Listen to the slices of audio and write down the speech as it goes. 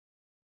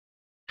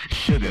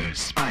Sugar,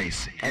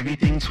 spice,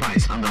 everything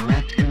twice. On the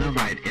left and the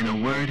right, in a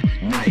word,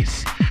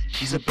 nice.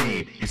 She's a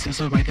babe, it says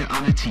so right there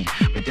on her T.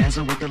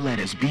 Bedazzled with the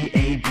letters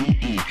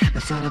B-A-B-E.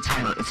 That's not a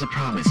title, it's a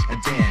promise, a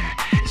dare.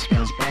 It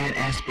spells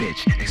badass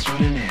bitch,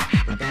 extraordinaire.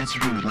 But that's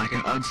rude, like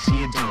an UGG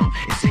see a dome.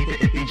 It's safer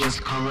if you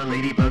just call her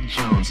Ladybug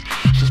Jones.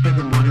 She'll spend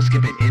the morning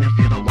skipping in a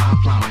field of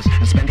wildflowers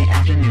and spend the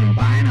afternoon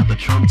buying out the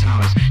Trump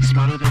Towers. She's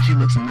smarter than she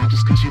looks, and not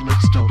just cause she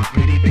looks dope. But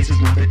pretty face is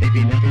nothing, it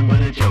be nothing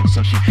but a joke.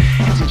 So she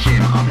hits the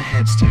gym, all the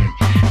heads turn.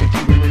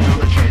 50 women on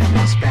the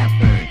treadmill, spat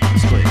burn,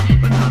 split.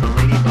 But now the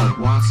Ladybug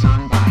walks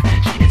on by.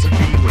 She hits her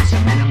feet waist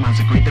and minimize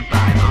a great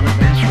divide. On the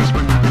bench press,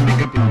 but not to make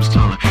her boobs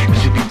taller.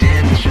 Cause she'll be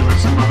damned if she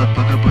lets some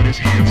motherfucker put his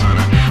hands on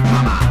her.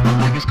 Mama, the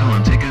life is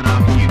calling, take it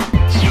off mute.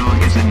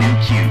 Strong is a new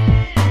cute.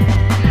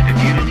 If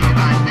you don't know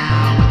by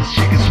now what this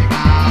chick is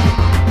about,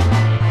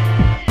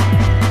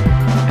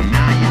 then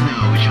now you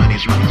know which one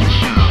is running the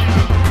show.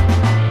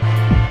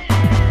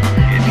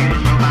 If you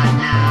don't know by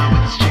now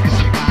what this chick is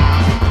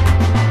about,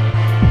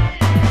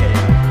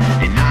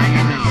 then now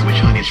you know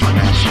which one is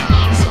running the show.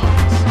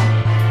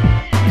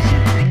 You see,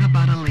 the thing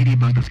about a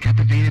ladybug that's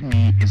captivated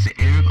me is the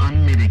air of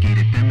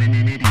unmitigated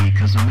femininity.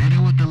 Cause no matter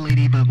what the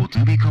ladybug will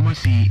do, become or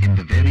see, in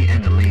the very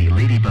end the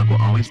ladybug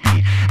will always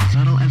be as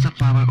subtle as a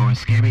flower or as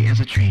scary as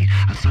a tree,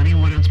 a sunny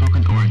word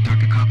unspoken or a dark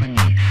cacophony.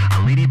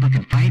 A ladybug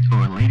can fight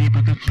or a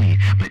ladybug can flee,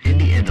 but in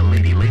the end the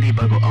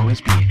ladybug will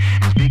always be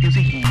as big as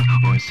a he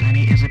or as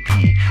tiny as a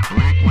pea.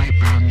 Black, white,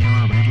 brown,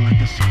 yellow, red like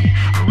the sea.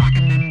 A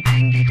rockin' them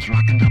pancakes,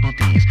 rockin' double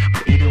D's.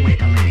 But either way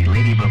a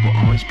ladybug will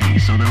always be.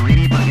 So the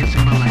ladybug, it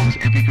symbolizes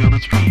every girl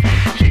that's free.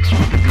 Chicks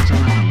with the guts and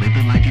let them live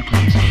the life you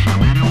please. No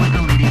matter what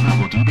the ladybug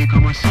will do,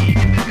 become or see,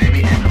 in the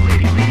very end the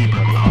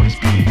ladybug will always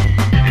be.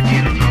 If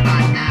you don't know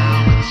by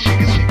now what this chick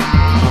is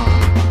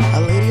about, A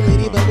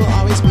ladybug will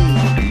always be.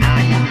 now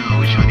you know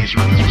which one is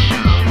running the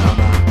show.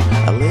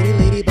 A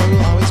ladybug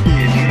will always be.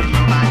 If you don't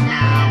know by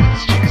now what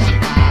this chick is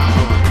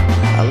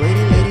about, A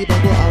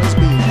ladybug will always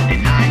be.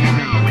 and now you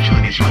know which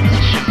one is running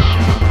the show.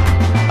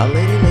 A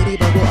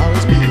ladybug will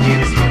always be. If you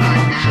don't know by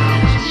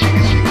now what this chick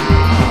is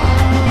about,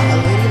 A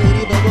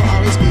ladybug will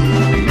always be.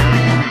 and now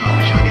you know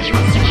which one is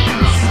running the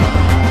show.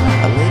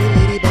 A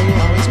ladybug will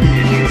always be.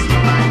 If you don't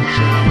know by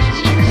now what this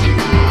chick is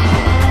about,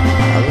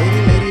 A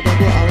ladybug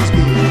will always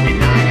be. and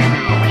now you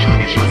know which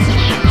one is running the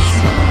show.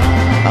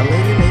 A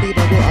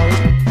ladybug will always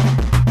be.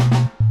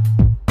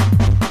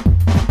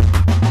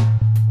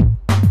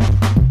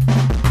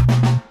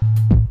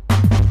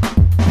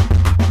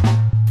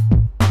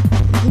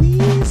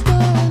 Please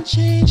don't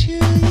change who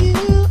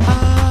you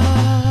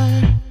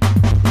are.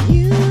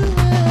 You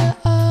were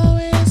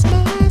always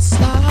my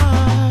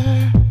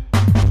star.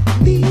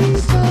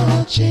 Please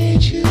don't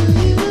change who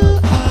you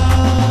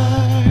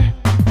are.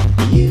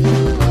 You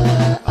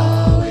were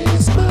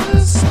always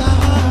my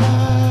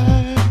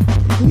star.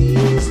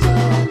 Please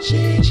don't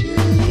change who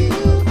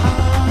you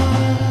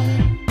are.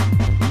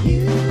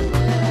 You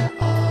were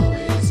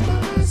always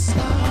my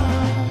star.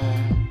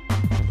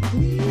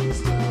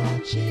 Please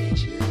don't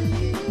change who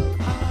you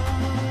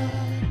are.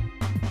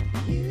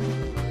 You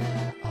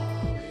were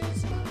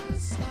always my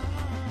star.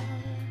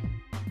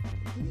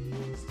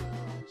 Please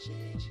don't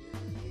change who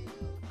you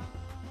are.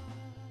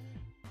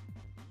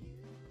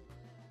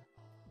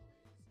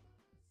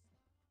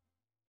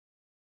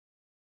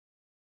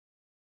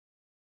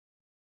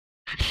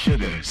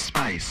 Sugar,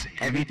 spice,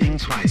 everything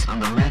twice. On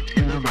the left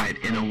and the right,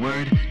 in a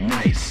word,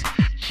 nice.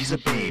 She's a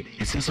babe,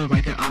 it says so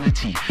right there on her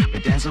T.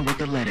 Bedazzled with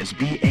the letters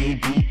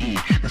B-A-B-E.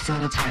 That's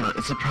not a title,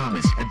 it's a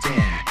promise, a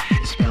dare.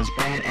 It spells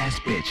badass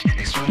bitch,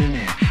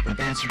 extraordinaire. But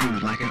that's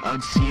rude, like an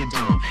UGG see a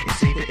dome. It's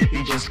safer if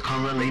you just call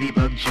her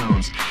Ladybug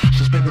Jones.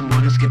 She'll spend the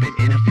morning skipping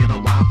in a field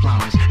of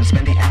wildflowers and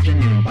spend the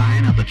afternoon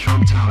buying out the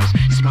Trump Towers.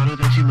 She's smarter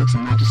than she looks,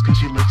 and not just cause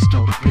she looks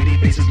dope. But pretty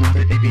face is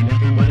nothing, it be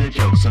nothing but a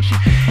joke. So she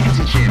hits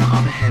the gym,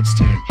 all the heads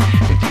turn.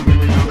 50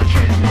 women on the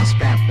treadmill,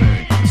 spat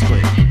burn,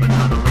 split. But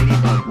now the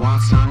ladybug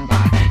walks on by.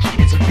 She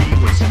hits her feet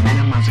waist and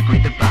minimize a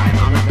great divide.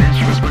 On the bench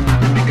press, but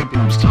not to make her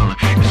boobs taller.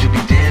 Cause she'll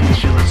be damned if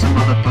she lets some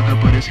motherfucker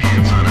put his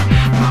hands on her.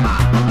 Mama,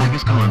 the life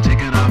is calling, take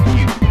it off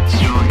mute.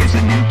 Strong is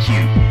a new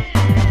cute.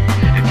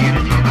 If you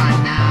don't know by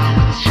now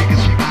what this chick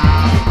is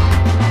about,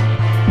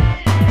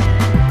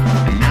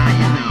 then now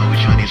you know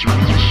which one is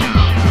running the show.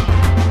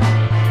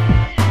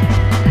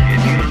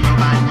 If you don't know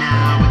by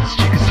now what this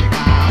chick is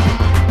about,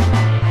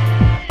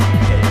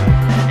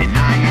 and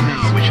now you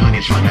know which one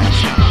is running the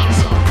show.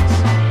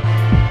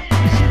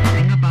 You see, the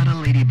thing about a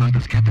ladybug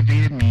that's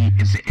captivated me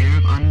is the air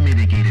of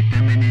unmitigated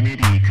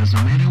femininity. Cause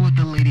no matter what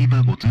the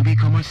ladybug will do,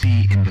 become or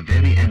see, in the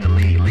very end the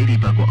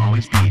ladybug will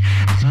always be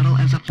as subtle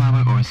as a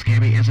flower or as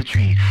scary as a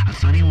tree, a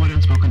sunny word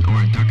unspoken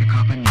or a dark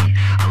cacophony.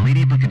 A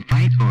ladybug can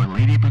fight or a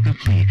ladybug can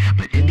flee,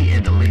 but in the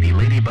end the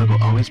ladybug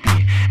will always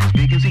be as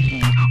big as a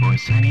he or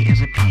as tiny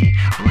as a pea.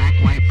 Black,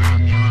 white,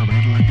 brown, yellow,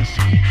 red like the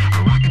sea.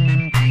 A rockin'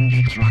 them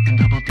pancakes, rockin'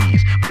 double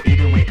D's. But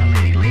either way a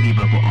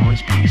ladybug will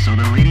always be. So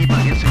the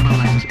ladybug, it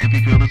symbolizes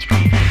every girl that's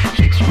free.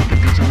 Chicks with the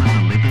guts and let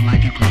them live the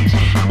life you please.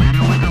 No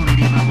matter what the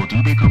ladybug will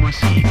do, become or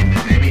see, in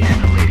the very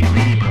end the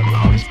ladybug will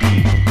always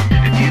be.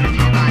 If you don't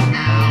know by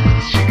now what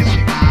this chick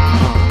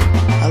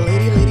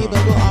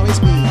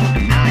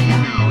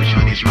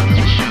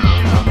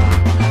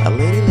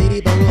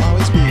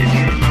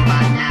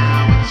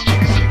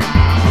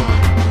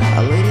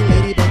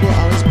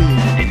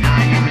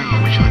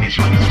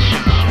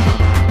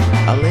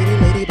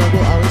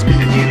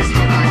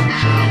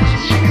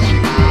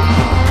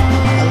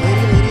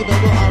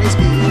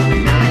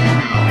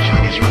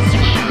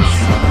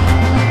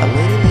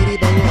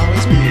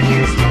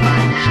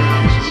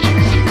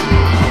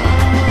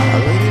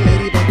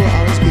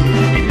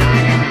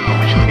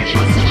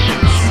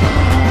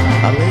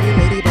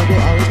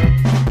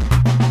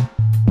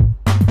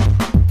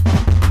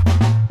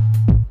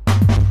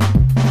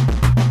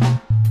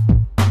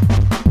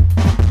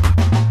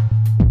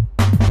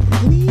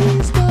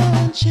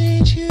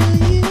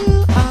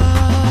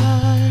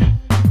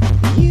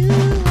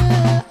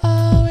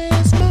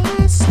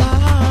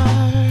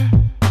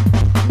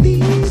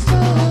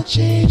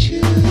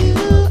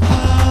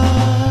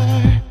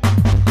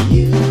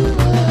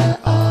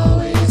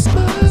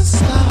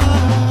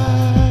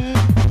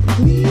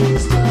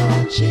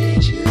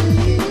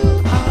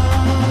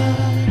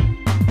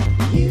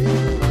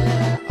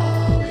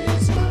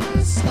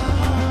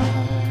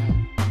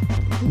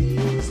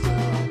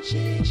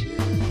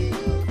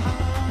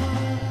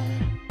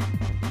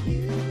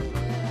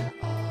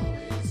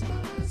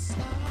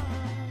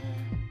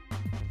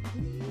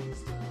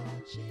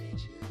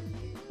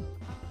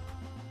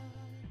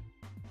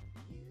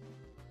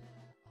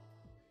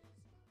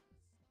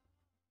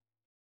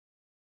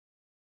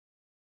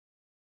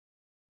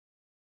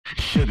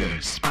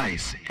Sugar,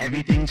 spice,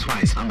 everything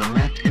twice. On the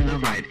left and the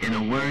right, in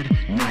a word,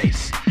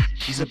 nice.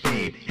 She's a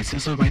babe, it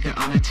says so right there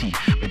on her T.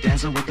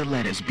 Bedazzle with the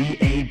letters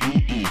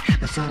B-A-B-E.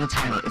 That's not a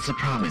title, it's a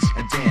promise,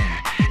 a dare.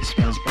 It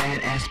spells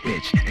badass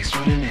bitch,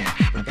 extraordinaire.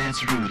 But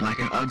that's rude, like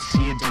her Uggs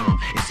see a dome.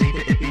 It's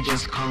safer if you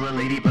just call her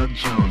Ladybug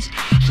Jones.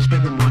 She'll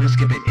spend the morning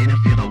skipping in a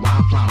field of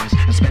wildflowers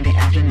and spend the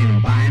afternoon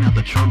buying out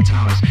the Trump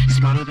Towers. She's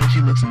smarter than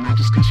she looks, and not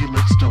just cause she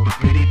looks dope. A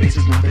pretty face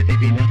is nothing, it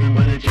be nothing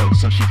but a joke.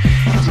 So she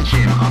hits a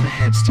gym, all the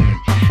heads turn.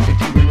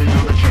 50 women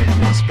on the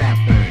treadmill, spat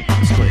burn,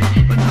 split.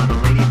 But now the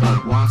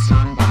Ladybug walks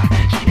on by.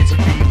 She hits a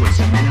pretty waist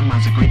and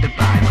minimize a great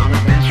divide. On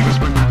the bench press,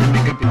 but not to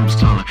make her boobs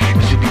taller.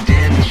 Cause she'll be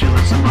damned if she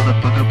lets some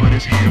motherfucker put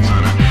his hands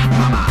on her.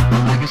 Mama, the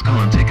life is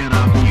calling, take it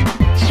off mute.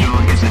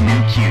 Strong is a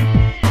new cute.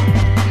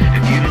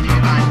 If you don't know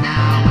by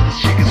now what this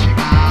chick is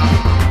about,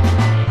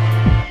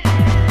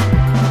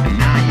 and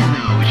now you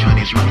know which one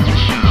is running the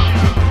show.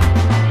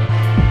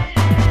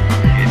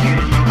 If you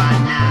don't know by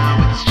now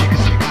what this chick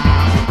is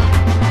about,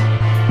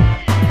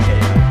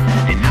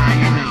 and now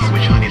you know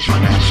which one is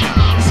running the show.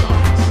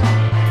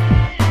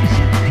 You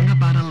see, the thing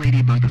about a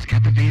ladybug that's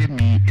captivated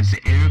me is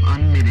the air of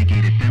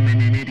unmitigated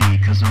femininity.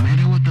 Cause no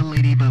matter what the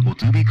ladybug will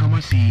do, become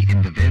or see,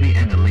 in the very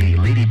end the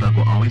ladybug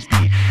will always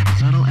be as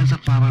subtle as a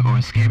flower or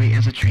as scary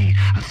as a tree,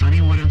 a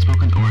sunny word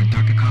unspoken or a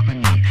darker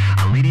company.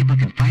 A ladybug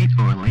can fight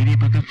or a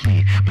ladybug can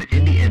flee, but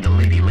in the end the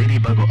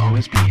ladybug will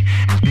always be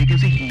as big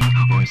as a he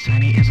or as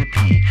tiny as a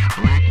pea.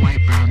 Black, white,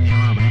 brown,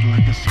 yellow, red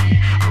like the sea.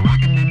 A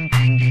rockin' them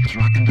pancakes,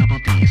 rockin' double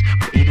D's.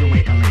 But either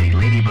way a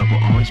ladybug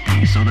will always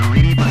be. So the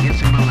ladybug, it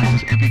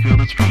symbolizes every girl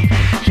that's free.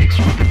 Chicks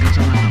with the guts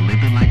and let them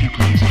live the life you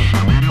please.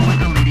 No matter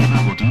what a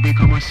ladybug will do,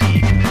 become or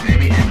see, in the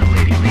very end a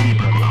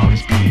ladybug will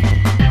always be.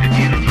 If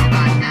you don't know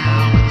by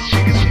now what this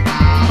chick is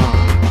about,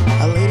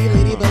 A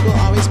ladybug will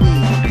always be.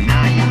 and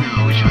now you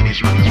know which one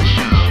is running the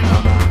show.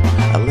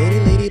 A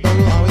ladybug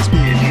will always be.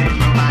 If you don't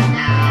know by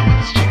now what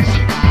this chick is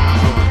about,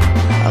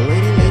 A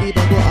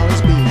ladybug will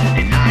always be.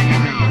 and now you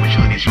know which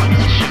one is running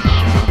the show.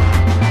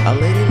 A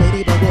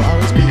ladybug will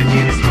always be. If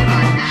you don't know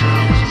by now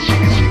what this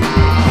chick is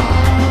about,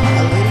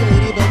 A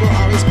ladybug will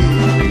always be.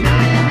 and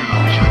now you know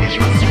which one is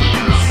running the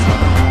show.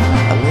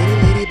 A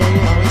ladybug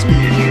will always be.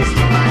 If you don't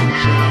know by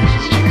now what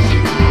this chick is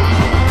about,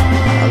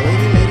 A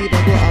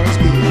ladybug will always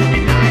be.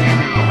 and now you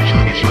know which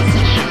one is running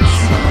the show.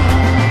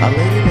 A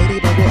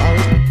ladybug will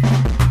always be.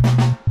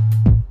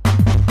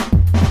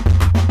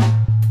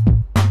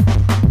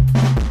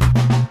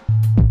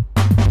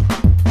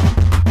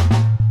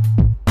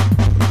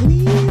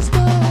 Please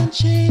don't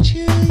change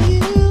who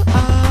you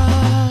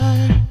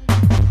are.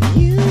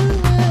 You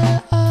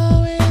were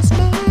always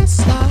my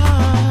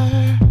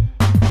star.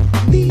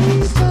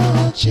 Please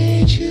don't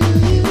change who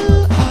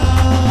you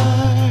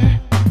are.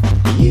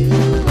 You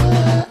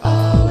were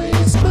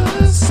always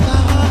my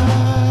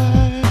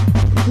star.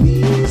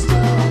 Please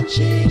don't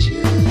change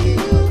who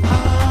you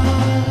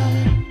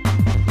are.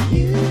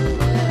 You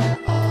were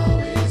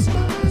always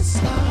my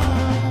star.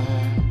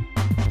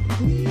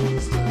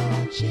 Please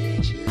don't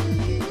change who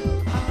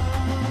you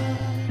are.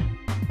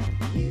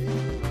 You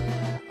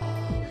were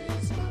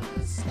always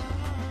my star.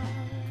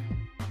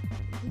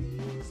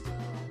 Please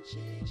don't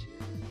change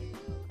who you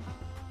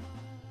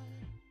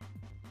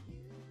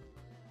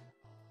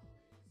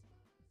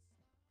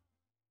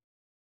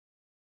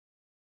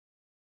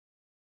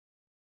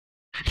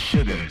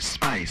Sugar,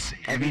 spice,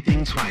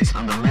 everything twice.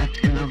 On the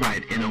left and the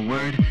right, in a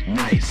word,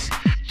 nice.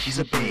 She's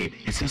a babe,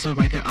 it says so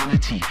right there on her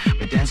T.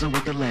 Bedazzle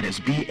with the letters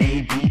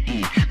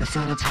B-A-B-E. That's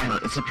not a title,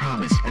 it's a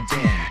promise, a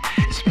dare.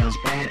 It spells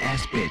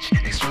badass bitch,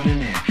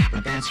 extraordinaire.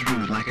 But that's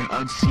rude, like her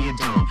Uggs see a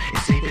dome.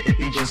 It's safer if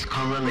you just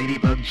call her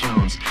Ladybug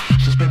Jones.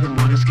 She'll spend the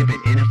morning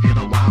skipping in a field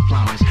of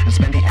wildflowers and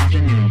spend the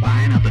afternoon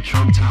buying out the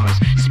Trump Towers.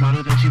 She's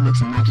smarter than she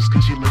looks, and not just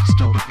cause she looks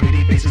dope. A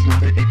pretty face is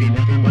nothing, it be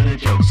nothing but a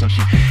joke. So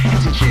she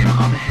hits a gym,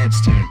 all the heads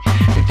turn.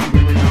 50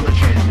 women on the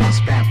treadmill,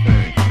 spat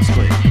burn,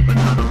 split. But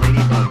now the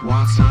ladybug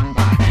walks on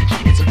by.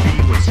 She hits a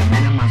pretty waist and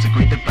minimize a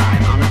great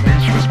divide. On the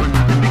bench press, but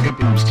not to make her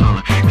boobs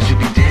taller. Cause she'll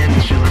be damned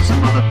if she lets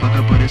some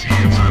motherfucker put his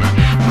hands on her.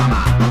 Mama,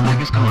 the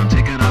life is calling,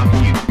 take it off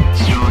mute.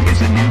 Strong is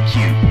a new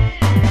cute.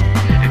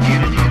 If you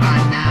don't know by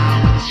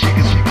now what this chick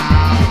is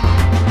about,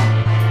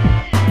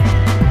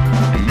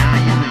 and now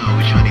you know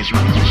which one is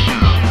running the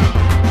show.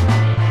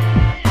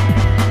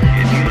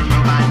 If you don't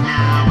know by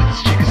now what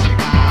this chick is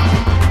about,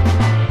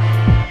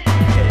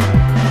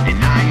 and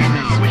now you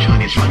know which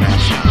one is running the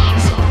show.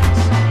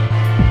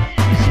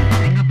 You see, the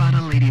thing about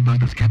a ladybug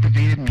that's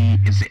captivated me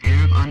is the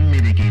air of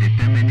unmitigated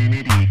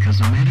femininity. Cause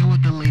no matter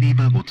what the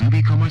ladybug will do,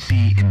 become or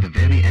see, in the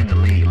very end the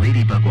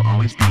ladybug will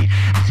always be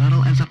as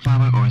subtle as a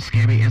flower or as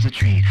scary as a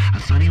tree, a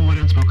sunny word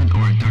unspoken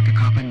or a darker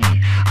company.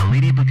 A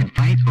ladybug can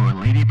fight or a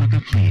ladybug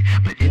can flee,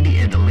 but in the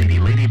end the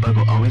ladybug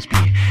will always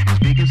be as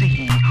big as a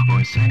he or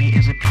as tiny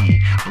as a pea.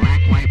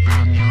 Black, white,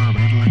 brown, yellow,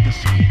 red like the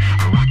sea.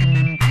 A rockin'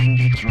 them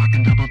pancakes,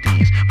 rockin' double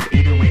D's. But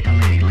either way a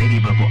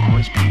ladybug will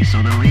always be.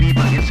 So the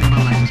ladybug, it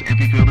symbolizes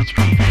every girl that's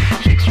free.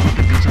 Chicks with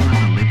the guts and let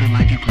them live the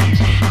life you please.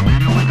 No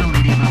matter what a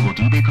ladybug will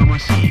do, become or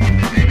see, in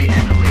the very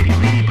end a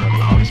ladybug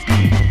will always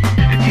be.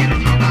 If you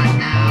don't know by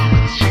now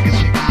what this chick is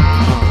about,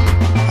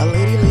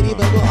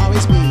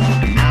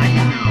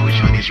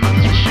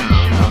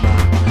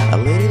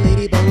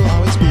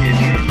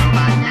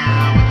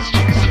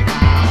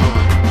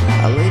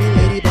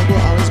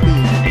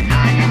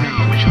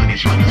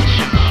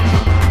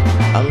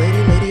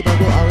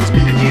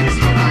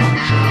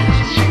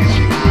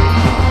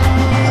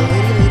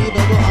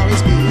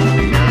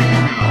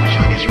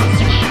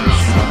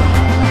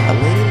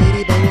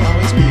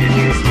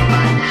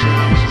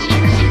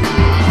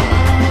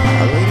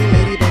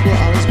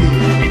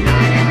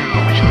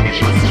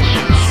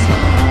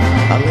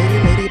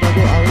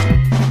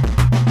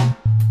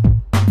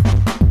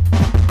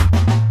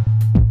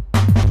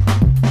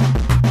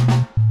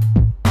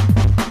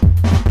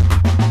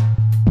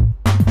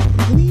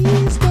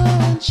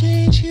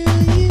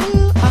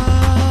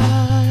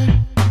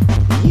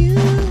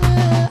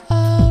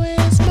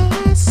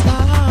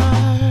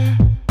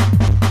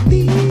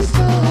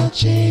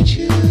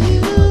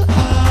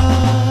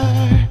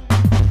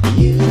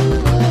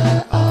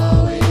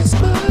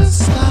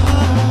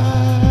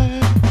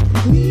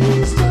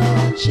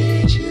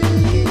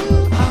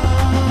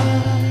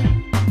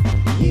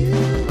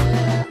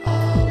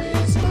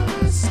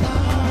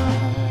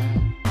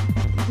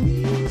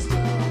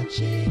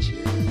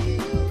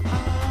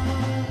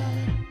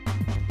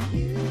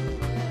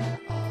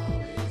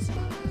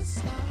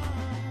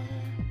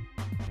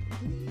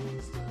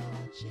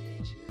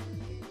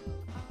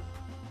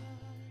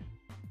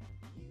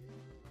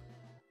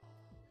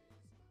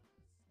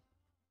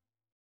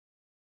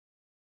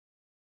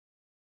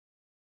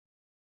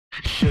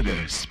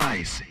 Sugar,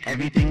 spice,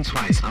 everything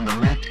twice. On the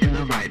left and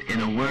the right, in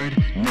a word,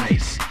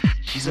 nice.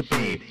 She's a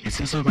babe, it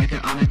says so right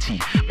there on her T.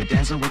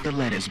 Bedazzle with the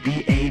letters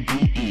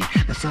B-A-B-E.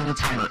 That's not a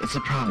title, it's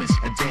a promise,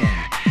 a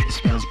dare. It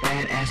spells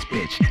badass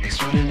bitch,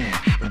 extraordinaire.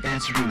 But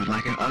that's rude,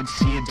 like an UGG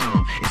see a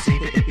dome. It's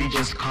safer if you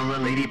just call her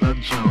Ladybug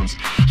Jones.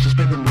 She'll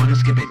spend the morning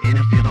skipping in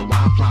a field of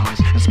wildflowers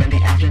and spend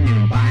the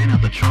afternoon buying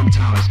out the Trump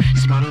Towers.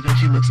 She's smarter than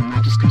she looks, and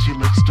not just cause she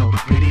looks dope. A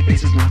pretty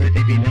face is nothing,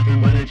 it be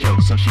nothing but a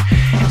joke. So she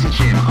hits a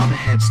gym, all the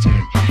heads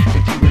turn.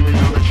 50 women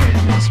on the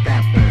treadmill,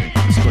 spat burn,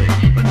 split.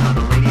 But now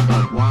the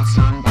Ladybug walks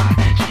on by.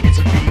 She hits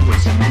a few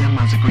ways to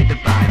minimize a great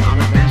divide. On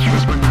the bench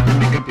press, but not to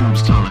make her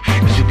boobs taller.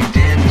 Cause she'll be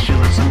damned if she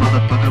lets some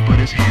motherfucker put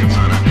his hands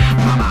on her.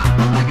 Mama,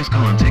 the leg is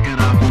calling, take it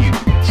off mute.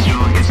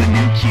 Strong as a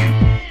new cute.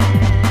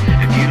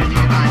 If you don't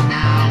know by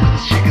now what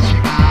this chick is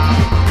about,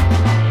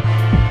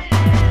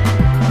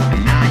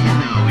 and now you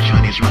know which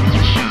one is running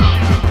the show.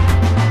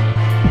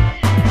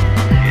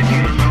 If you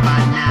don't know by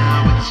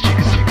now what this chick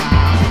is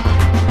about,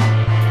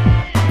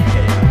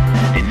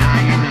 and now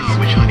you know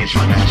which one is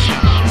running the show.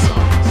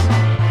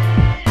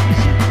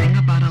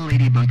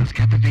 That's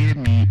captivated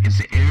me is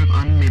the air of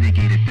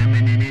unmitigated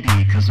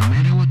femininity. Cause no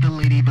matter what the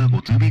ladybug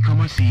will do, become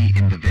or see,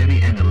 in the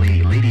very end the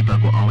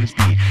ladybug will always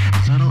be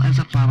as subtle as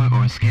a flower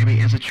or as scary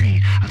as a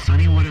tree, a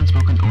sunny word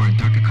unspoken or a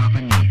dark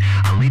cacophony.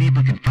 A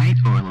ladybug can fight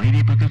or a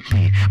ladybug can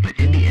flee, but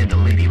in the end the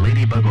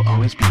ladybug will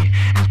always be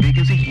as big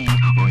as a he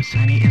or as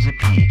tiny as a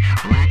pea.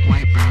 Black,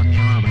 white, brown,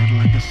 yellow, red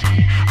like the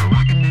sea. A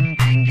rockin' them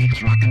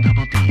pancakes, rockin'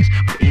 double D's.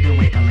 But either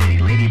way a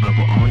ladybug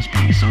will always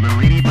be. So the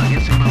ladybug,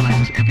 it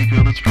symbolizes every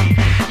girl that's free.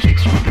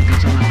 Chicks with the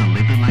guts and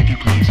live the life you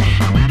please.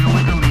 No matter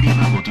what the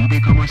ladybug will do,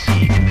 become or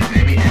see, in the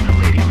very end the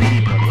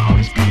ladybug will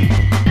always be.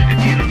 If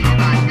you don't know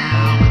by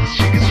now what this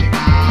chick is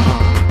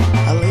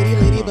about, A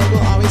ladybug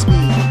will always be.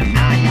 and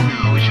now you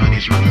know which one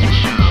is running the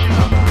show.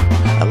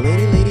 A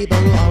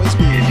ladybug will always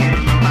be. If you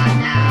don't know by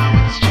now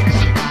what this chick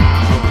is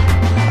about,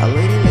 A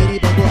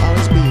ladybug will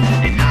always be.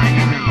 and now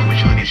you know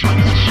which one is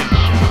running the show.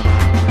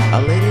 A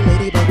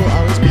ladybug will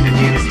always be. If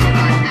you don't know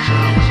by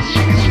now what this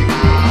chick is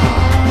about,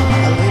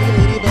 A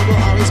ladybug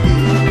will always be.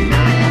 and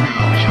now you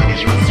know which one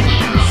is running the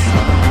show.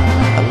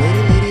 A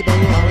ladybug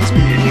will always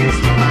be. If you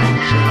don't know by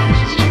now what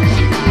this chick is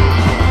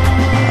about,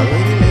 A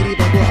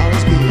ladybug will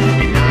always be.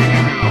 and now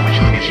you know which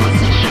one is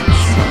running the show.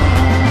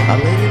 A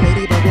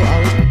ladybug will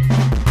always be.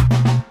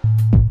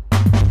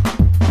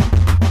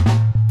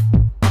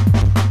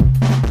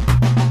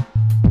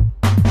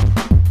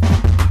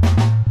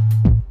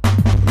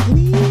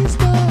 Please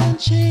don't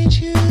change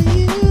who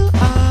you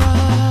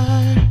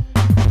are.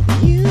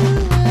 You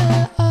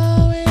were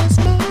always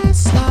my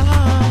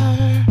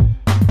star.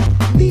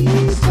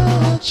 Please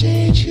don't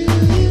change who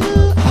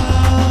you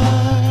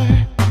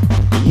are.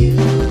 You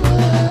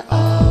were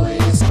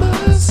always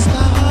my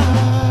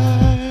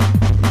star.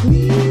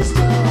 Please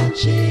don't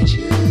change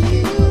who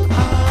you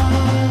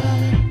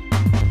are.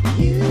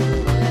 You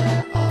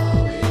were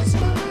always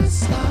my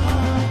star.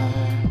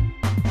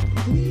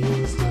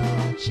 Please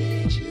don't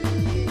change who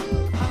you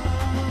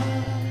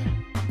are.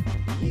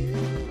 You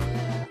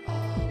were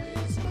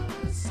always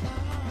my star.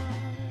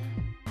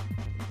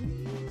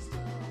 Please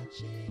don't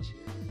change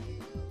who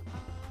you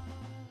are.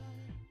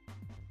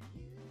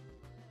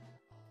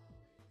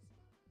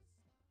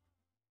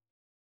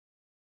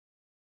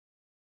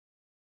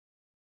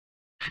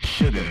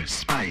 Sugar,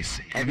 spice,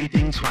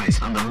 everything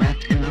twice. On the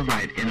left and the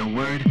right, in a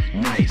word,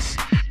 nice.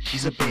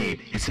 She's a babe,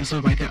 it says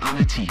so right there on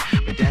her T.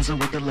 Bedazzle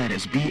with the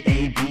letters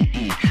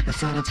B-A-B-E.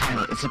 That's not a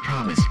title, it's a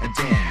promise, a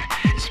dare.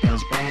 It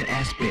spells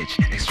badass bitch,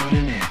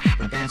 extraordinaire.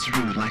 But that's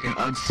rude, like an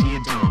UGG see a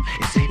dome.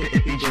 It's safer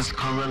if you just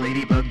call her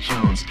Ladybug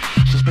Jones.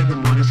 She'll spend the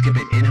morning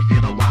skipping in a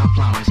field of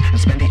wildflowers and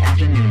spend the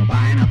afternoon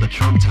buying out the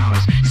Trump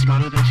Towers. She's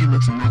smarter than she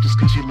looks, and not just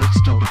cause she looks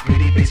dope. A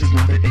pretty face is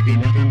nothing, it be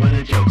nothing but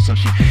a joke. So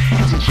she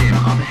hits a gym,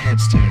 all the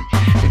heads turn.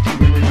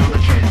 50 women on the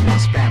treadmill,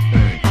 spat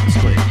burn,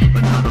 split.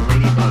 But now the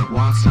Ladybug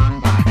walks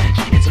on by.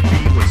 She hits a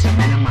few ways to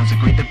minimize a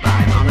great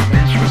divide. On the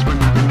bench press, but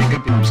not to make her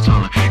boobs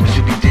taller. Cause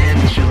she'll be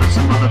damned if she lets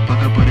some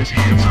motherfucker put his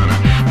hands on her.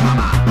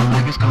 Mama, the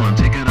leg is calling,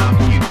 take it off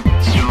mute.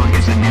 Strong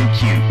as a new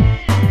cute.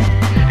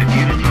 If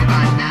you don't know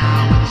by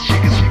now what this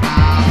chick is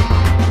about,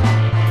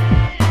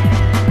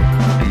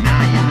 and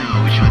now you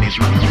know which one is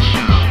running the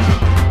show.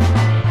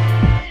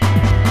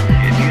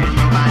 If you don't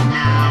know by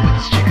now what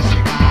this chick is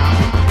about,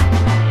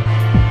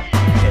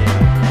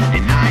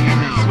 and now you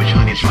know which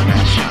one is running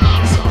the show.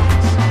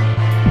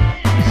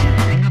 You see,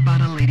 the thing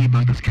about a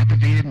ladybug that's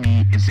captivated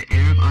me is the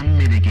air of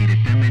unmitigated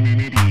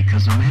femininity.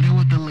 Cause no matter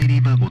what the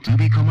ladybug will do,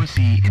 become or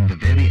see, in the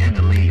very end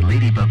the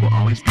ladybug will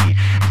always be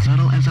as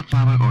subtle as a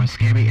flower or as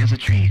scary as a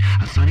tree,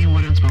 a sunny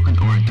word unspoken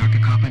or a dark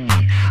cacophony.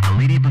 A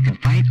ladybug can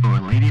fight or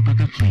a ladybug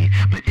can flee,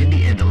 but in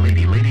the end the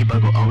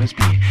ladybug will always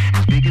be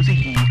as big as a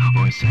he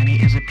or as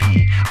tiny as a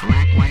pea.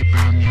 Black, white,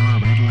 brown, yellow,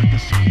 red like the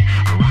sea.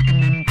 A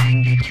rockin' them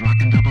pancakes,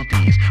 rockin' double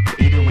D's. But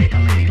either way a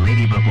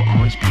ladybug will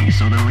always be.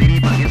 So the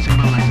ladybug, it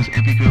symbolizes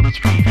every girl that's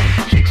free.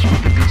 Chicks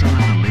with the guts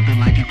and live the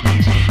life you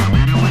please. No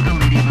matter what the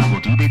ladybug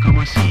will do, become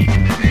or see,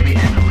 in the very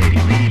end the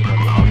ladybug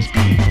will always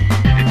be.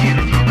 If you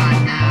don't know by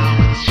now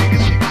what this chick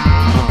is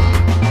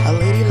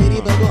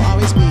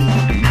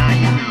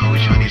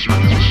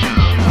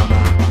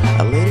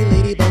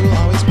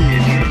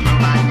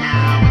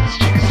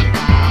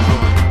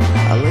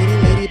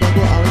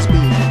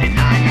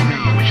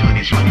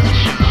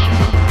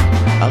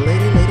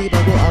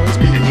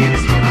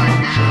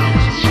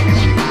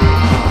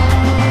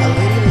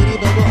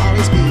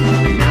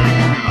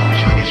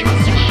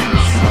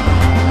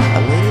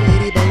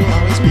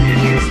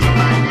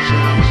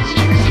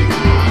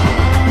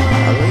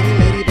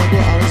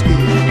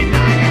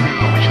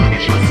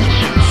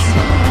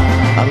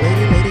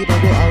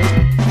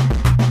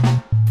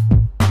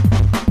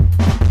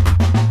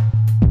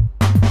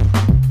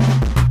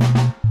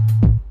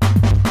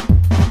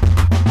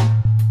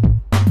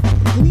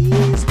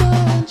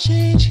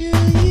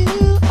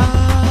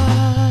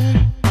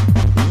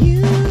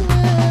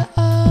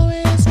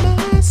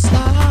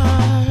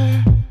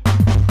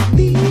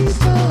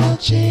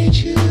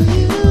change who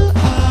you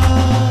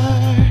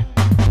are.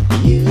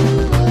 You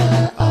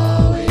were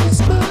always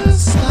my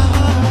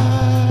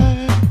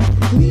star.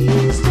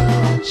 Please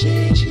don't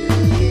change who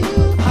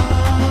you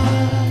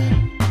are.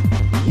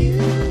 You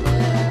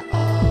were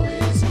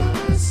always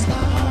my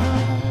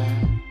star.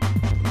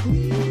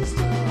 Please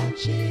don't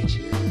change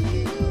who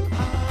you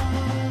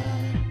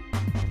are.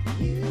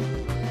 You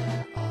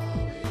were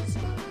always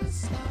my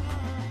star.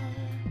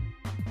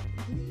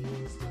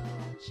 Please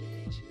don't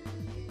change who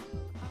you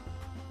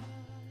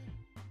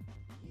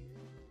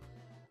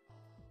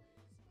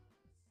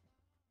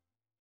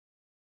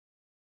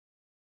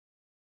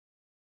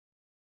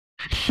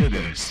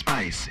Sugar,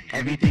 spice,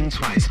 everything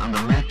twice, on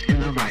the left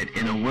and the right,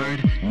 in a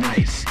word,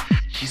 nice.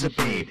 She's a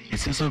babe, it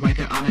says so right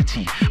there on her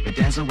tee,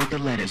 bedazzled with the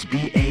letters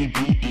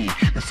B-A-B-E.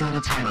 That's not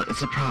a title,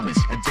 it's a promise,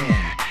 a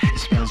dare. It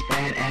spells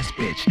badass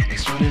bitch,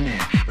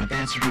 extraordinaire, but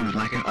that's rude,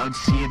 like an UGG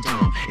see a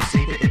dome. It's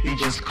safer if you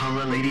just call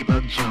her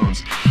Ladybug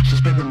Jones. She'll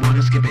spend the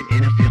morning skipping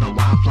in a field of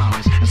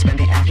wildflowers, and spend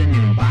the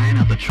afternoon buying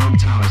out the Trump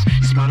Towers.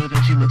 She's smarter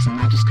than she looks, and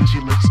not just cause she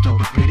looks dope,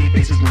 but pretty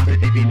faces know that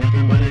they be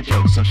nothing but a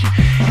joke. So she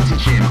hits the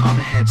gym, all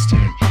the heads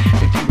turn,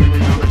 50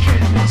 women on the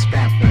treadmill,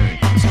 spat burn,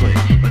 split,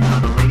 but now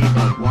the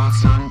Ladybug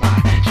walks on by.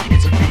 She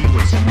hits a pretty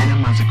waist and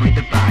minimize a great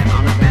divide.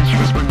 On the bench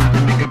press, but not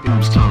to make her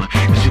boobs taller,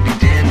 cause she'll be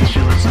damned if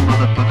she'll let some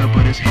motherfucker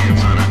put his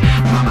hands on her.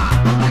 Mama,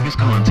 the leg is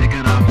calling, take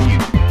it off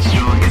mute.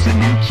 Strong as a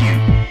new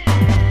cute.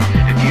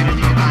 If you don't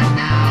know by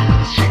now what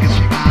this chick is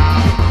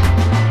about,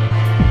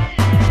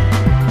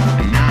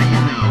 and now you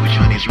know which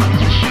one is running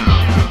the show.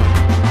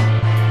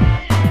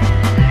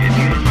 If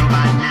you don't know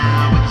by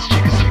now what this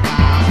chick is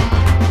about,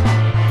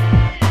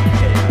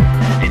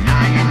 and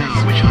now you know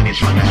which one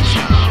is running the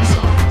show.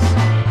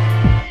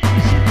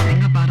 You see, the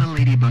thing about a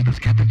ladybug that's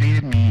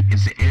captivated me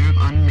is the air of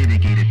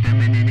unmitigated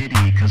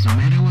femininity. Cause no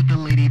matter what the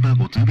ladybug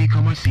will do,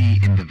 become or see,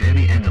 in the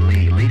very end the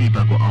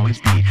ladybug will always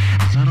be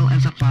as subtle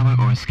as a flower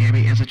or as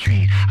scary as a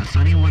tree, a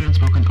sunny word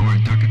unspoken or a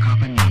dark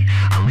cacophony.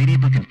 A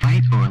ladybug can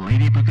fight or a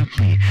ladybug can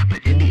flee,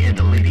 but in the end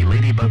the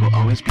ladybug will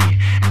always be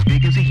as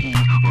big as a he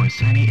or as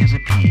tiny as a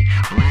pea.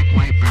 Black,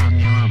 white, brown,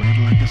 yellow, red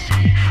like the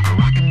sea. A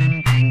rockin'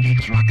 them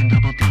pancakes, rockin'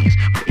 double D's,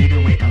 but either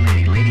way a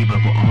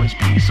ladybug will always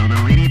be. So the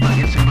ladybug,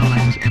 it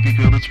symbolizes every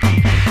girl that's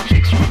free.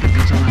 Chicks with the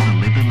guts and love to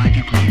live the life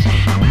you please.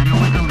 No matter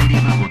what the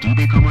ladybug will do,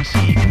 become or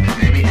see, in the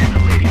very end the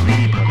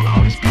ladybug will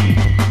always be.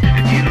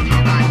 If you don't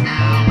know by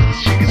now what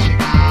this chick is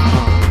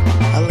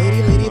about, a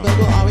ladybug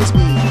will always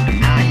be. and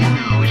now you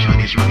know which one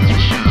is running the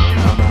show.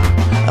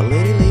 A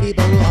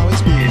ladybug will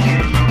always be. If you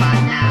don't know by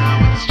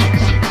now what this chick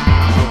is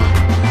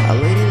about, A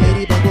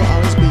ladybug will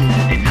always be.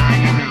 and now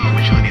you know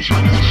which one is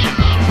running the show.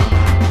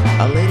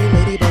 A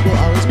ladybug will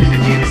always be.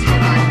 If you don't know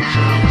by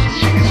now what this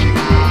chick is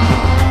about,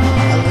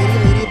 A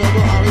ladybug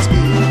will always be.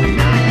 and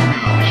now you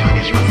know which one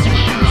is running the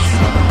show.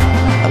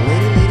 A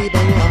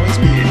ladybug will always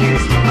be. If you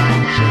don't know by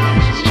now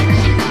what this chick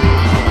is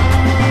about,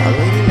 A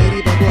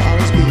ladybug will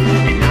always be.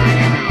 and now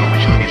you know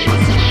which one is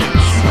running the show.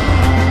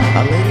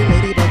 A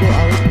ladybug will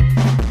always be.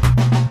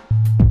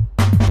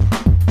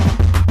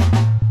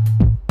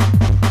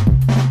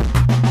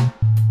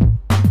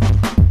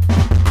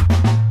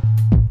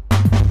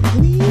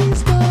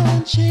 Please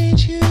don't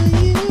change who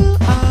you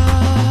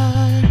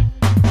are.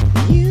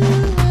 You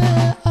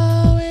were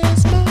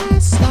always my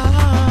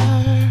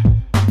star.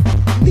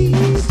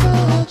 Please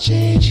don't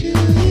change who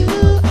you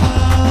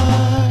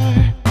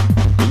are.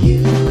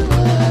 You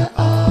were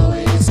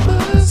always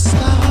my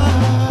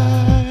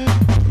star.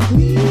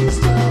 Please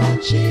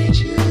don't change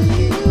who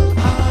you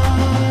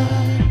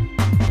are.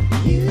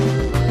 You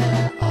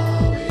were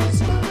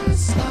always my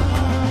star.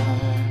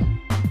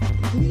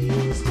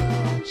 Please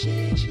don't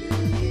change who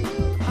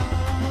you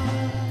are.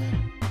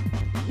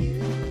 You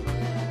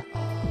were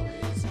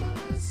always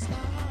my star.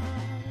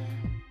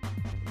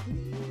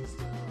 Please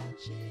don't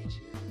change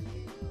who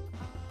you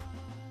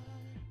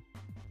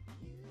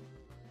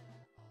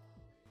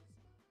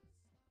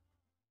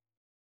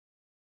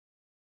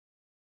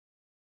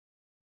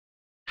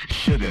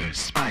Sugar,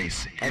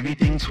 spice,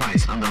 everything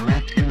twice, on the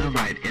left and the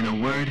right, in a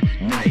word,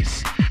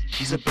 nice.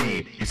 She's a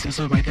babe, it says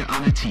so right there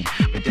on her tee,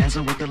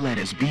 bedazzled with the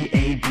letters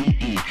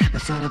B-A-B-E.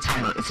 That's not a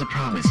title, it's a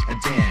promise, a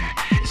dare.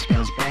 It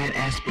spells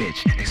badass bitch,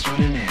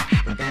 extraordinaire,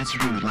 but that's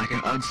rude, like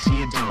an UGG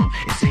see a dome.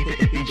 It's safer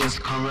if you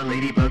just call her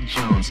Ladybug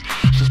Jones.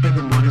 She'll spend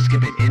the morning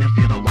skipping in a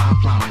field of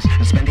wildflowers,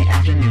 and spend the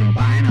afternoon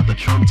buying out the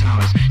Trump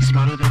Towers. She's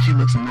smarter than she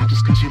looks, and not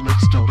just cause she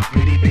looks dope, but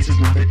pretty faces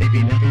know that they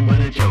be nothing but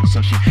a joke.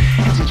 So she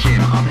hits the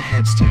gym, all the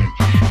heads turn,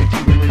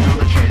 50 women on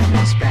the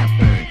treadmill, spat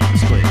burn,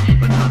 split,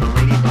 but now the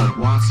ladybug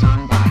walks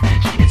on by.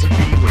 She hits a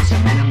pretty waist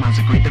and minimize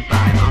a great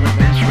divide. On the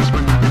bench press,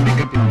 but not to make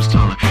her boobs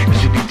taller, cause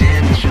she'll be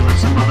damned if she'll let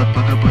some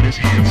motherfucker put his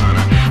hands on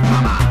her.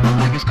 Mama, the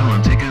leg is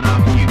calling, take it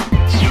off mute.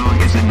 Strong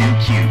as a new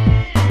cute.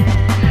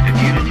 If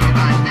you don't know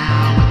by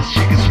now what this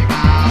chick is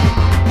about,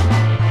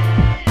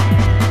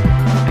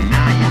 and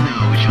now you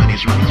know which one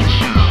is running the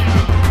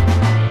show.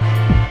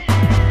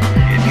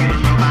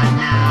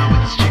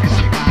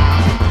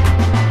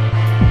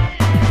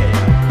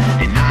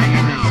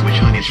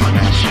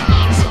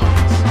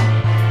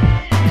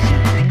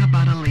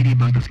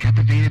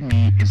 captivated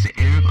me is the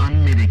air of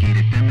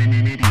unmitigated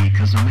femininity.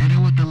 Cause no matter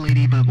what the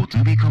ladybug will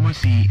do, become or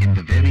see, in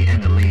the very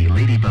end the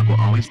ladybug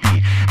will always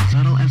be as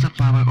subtle as a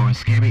flower or as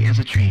scary as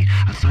a tree,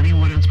 a sunny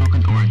word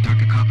unspoken or a dark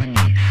cacophony.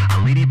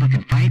 A ladybug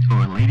can fight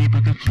or a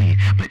ladybug can flee,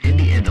 but in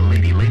the end the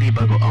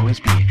ladybug will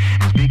always be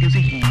as big as a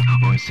he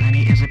or as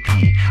shiny as a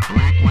pea,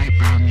 black, white,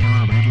 brown,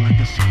 yellow, red like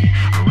the sea,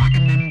 a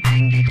rockin' them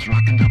pancakes,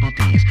 rockin' double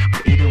D's,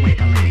 but either way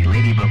a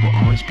ladybug will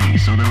always be.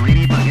 So the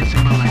ladybug, it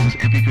symbolizes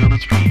every girl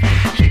that's free,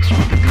 chicks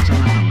with the guts and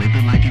love to live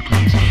the life you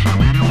please. No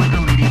matter what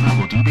a ladybug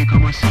will do,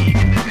 become or see,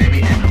 in the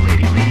very end a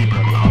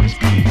ladybug will always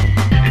be.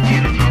 If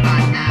you don't know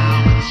by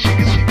now what this chick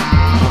is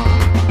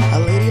about, A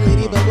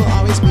ladybug will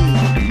always be.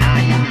 now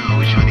you know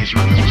which one is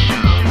running the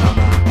show.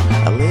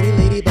 A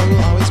ladybug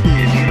will always be.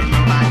 If you don't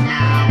know by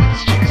now what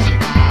this chick is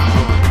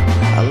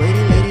about, A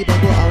ladybug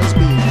will always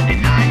be.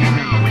 and now you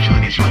know which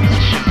one is running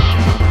the show.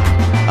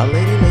 A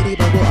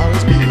ladybug will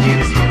always be. If you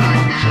don't know by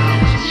now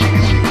what this chick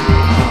is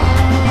about,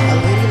 A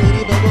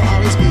ladybug will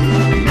always be.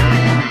 and now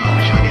you know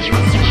which one is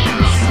running the show.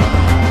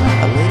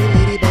 A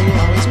ladybug will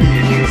always be.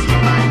 If you don't know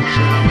by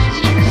now what this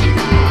chick is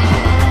about,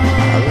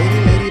 A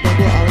ladybug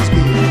will always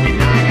be. and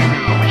now you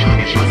know which one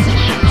is running the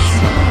show.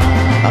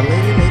 A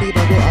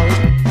ladybug will always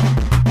be.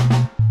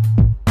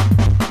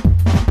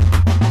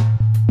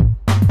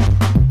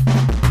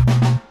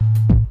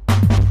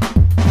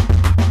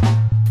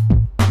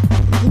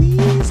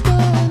 Please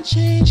don't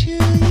change who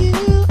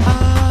you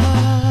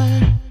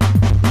are.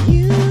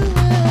 You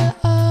were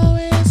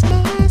always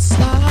my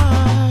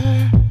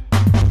star.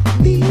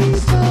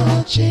 Please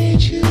don't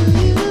change who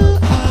you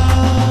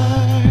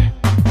are.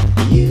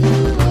 You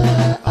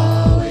were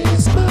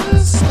always my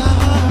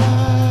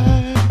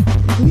star.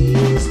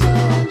 Please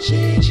don't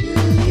change who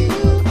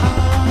you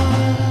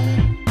are.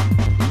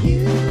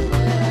 You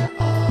were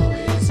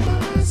always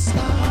my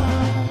star.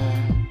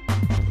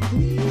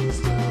 Please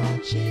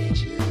don't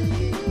change who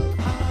you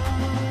are.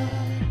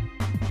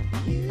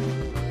 You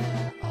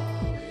were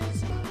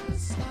always my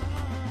star.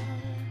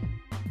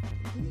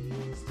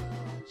 Please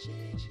don't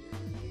change who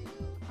you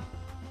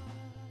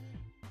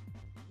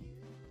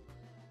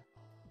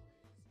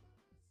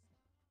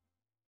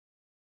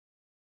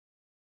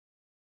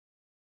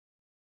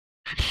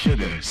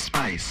Sugar,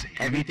 spice,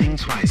 everything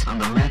twice, on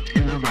the left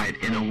and the right,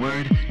 in a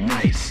word,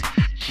 nice.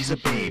 She's a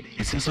babe,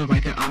 it says so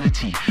right there on her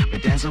T,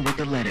 bedazzled with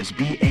the letters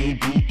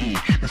B-A-B-E.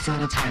 That's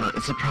not a title,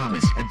 it's a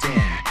promise, a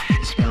dare.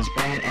 It spells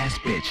badass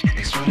bitch,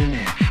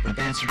 extraordinaire, but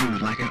that's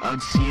rude, like an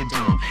UGG see a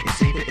dome. It's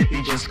safer if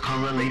you just call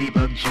her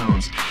Ladybug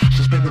Jones.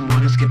 She'll spend the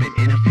morning skipping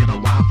in a field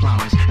of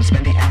wildflowers, and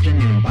spend the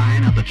afternoon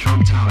buying out the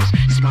Trump Towers.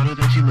 She's smarter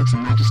than she looks,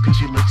 and not just cause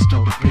she looks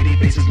dope. A pretty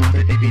face is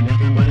nothing, it be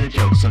nothing but a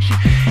joke. So she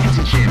hits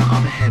a gym,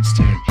 all the heads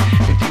turn,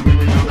 50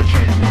 women on the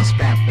treadmill,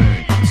 spat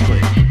burn,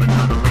 split. But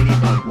now the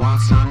Ladybug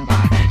walks on by.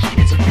 She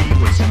hits a free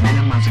waist and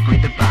minimize a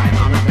great divide.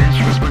 On the bench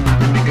press, but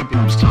not to make her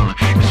boobs taller.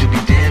 Cause she'll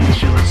be damned if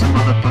she'll let some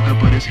motherfucker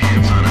put his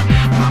hands on her.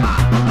 Mama,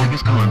 my life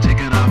is calling, take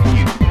it off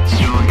mute.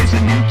 Strong is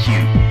a new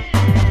cute.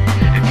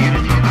 If you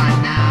don't know by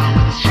now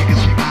what this chick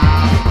is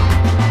about,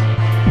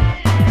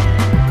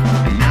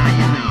 and now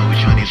you know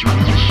which one is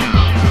running the show.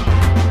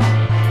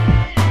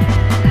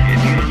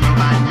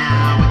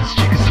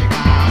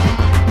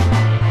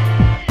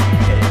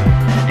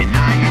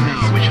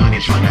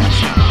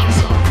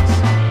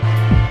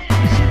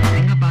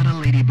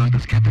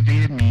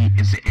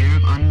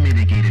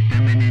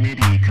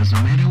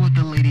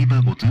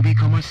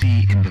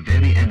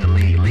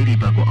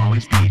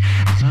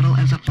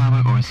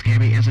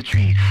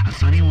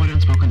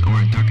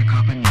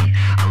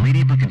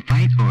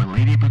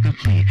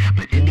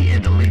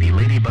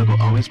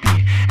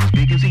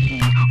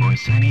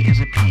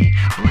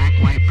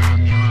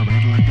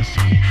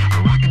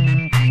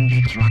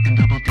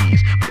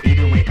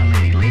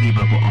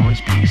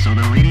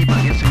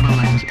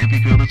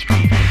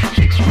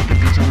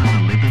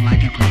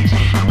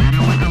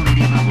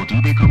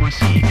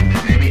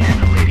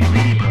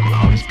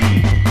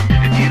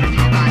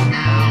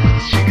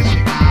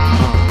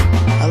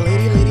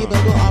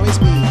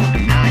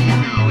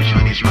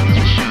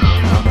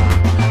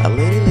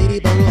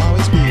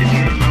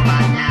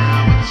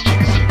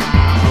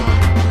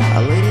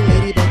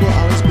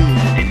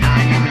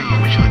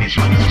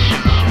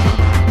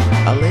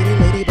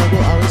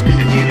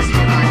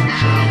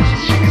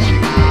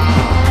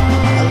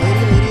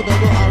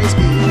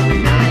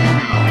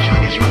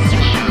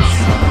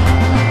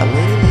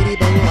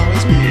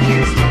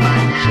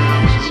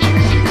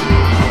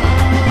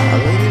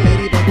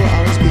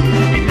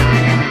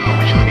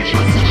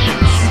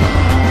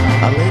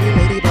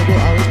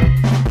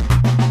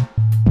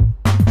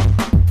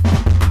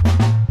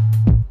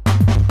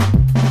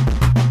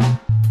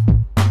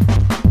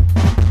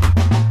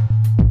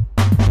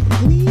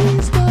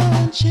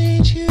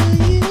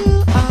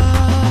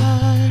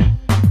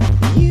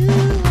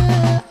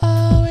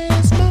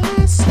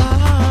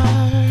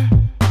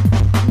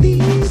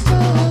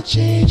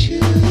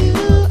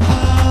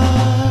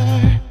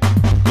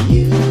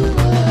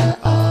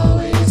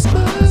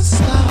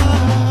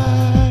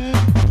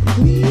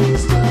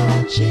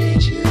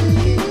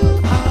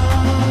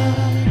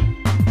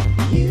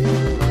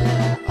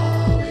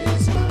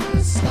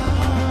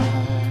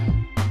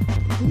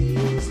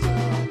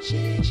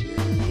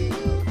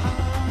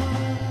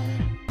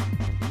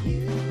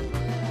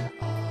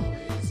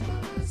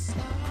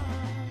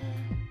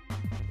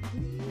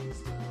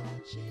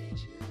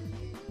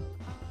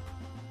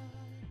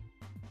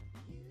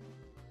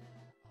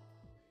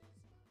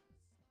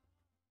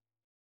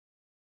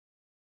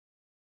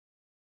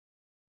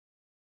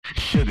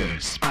 Sugar,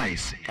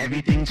 spice,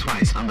 everything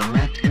twice. On the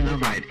left and the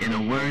right, in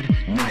a word,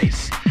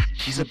 nice.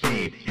 She's a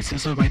babe, it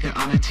says so right there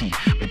on her T.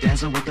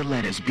 Bedazzle with the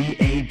letters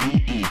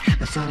B-A-B-E.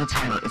 That's not a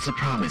title, it's a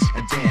promise,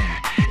 a dare.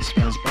 It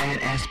spells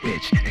badass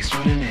bitch,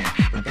 extraordinaire.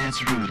 But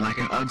that's rude, like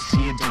her Uggs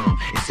see a dome.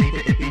 It's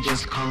safer if you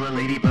just call her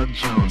Ladybug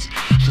Jones.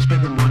 She'll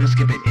spend the morning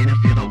skipping in a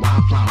field of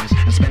wildflowers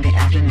and spend the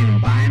afternoon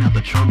buying out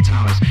the Trump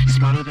Towers. She's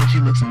smarter than she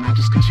looks, and not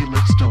just cause she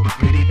looks dope. But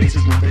pretty face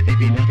is nothing, it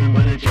be nothing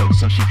but a joke.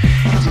 So she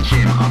hits a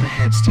gym, all the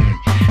heads turn.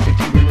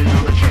 50 women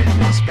on the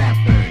treadmill, spat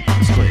burn,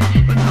 split.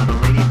 But now the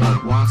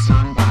Ladybug walks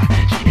on by.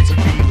 She hits a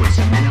pretty waist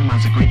and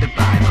minimize a great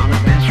divide. On the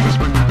bench press,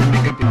 but not to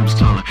make her boobs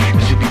taller.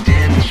 Cause she'll be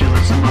damned if she'll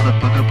let some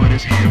motherfucker put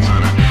his hands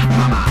on her.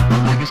 Mama, the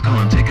life is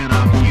calling, take it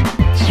off mute.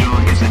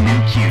 Strong is a new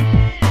cute.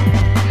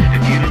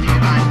 If you don't know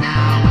by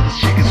now what this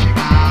chick is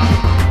about,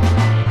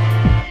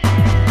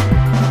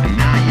 and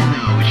now you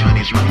know which one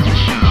is running the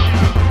show.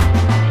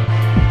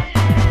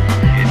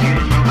 If you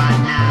don't know by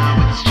now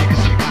what this chick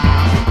is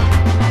about,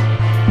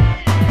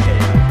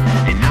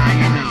 and now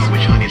you know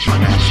which one is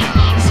running the show.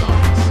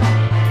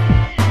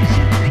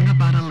 See, the thing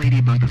about a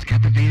ladybug that's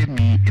captivated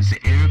me is the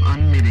air of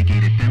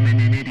unmitigated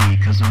femininity.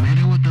 Cause no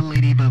matter what the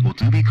ladybug will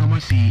do, become or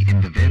see,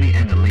 in the very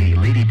end the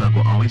ladybug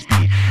will always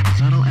be as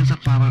subtle as a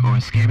flower or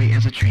as scary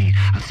as a tree,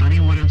 a sunny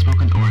word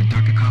unspoken or a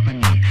dark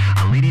cacophony.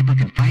 A ladybug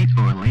can fight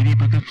or a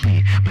ladybug can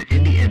flee, but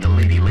in the end the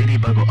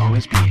ladybug will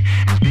always be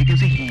as big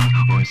as a he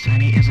or as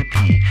tiny as a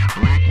pea.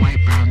 Black, white,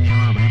 brown,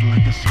 yellow, red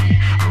like the sea.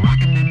 A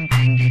rockin' them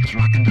pancakes,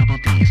 rockin' double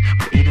D's.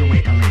 But either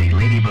way a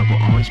ladybug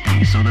will always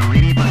be. So the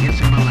ladybug, it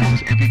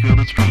symbolizes every girl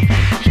that's free.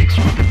 Chicks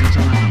with the guts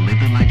and love to live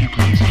the life you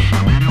please.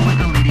 No matter what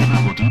a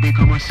ladybug will do,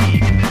 become or see,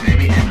 in the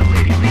very end a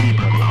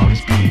ladybug will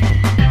always be.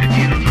 If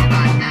you don't know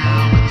by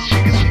now what this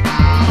chick is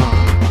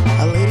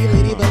about, A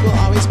ladybug will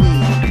always be.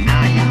 and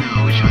now you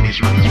know which one is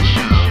running the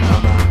show.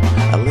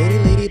 A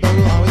ladybug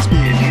will always be.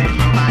 If you don't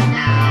know by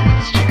now what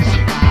this chick is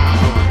about,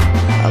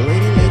 A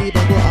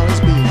ladybug will always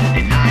be.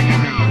 and now you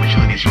know which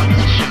one is running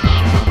the show.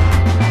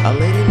 A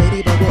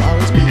ladybug will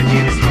always be. If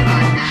you don't know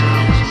by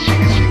now what this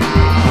chick is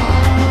about,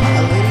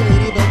 A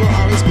ladybug will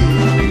always be.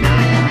 and now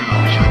you know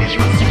which one is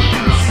running the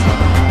show.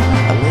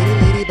 A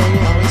ladybug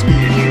will always be.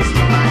 If you don't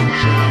know by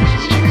now what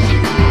this chick is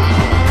about,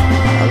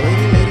 A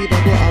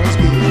ladybug will always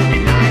be.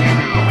 and now you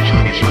know which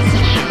one is running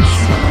the show.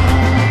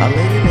 A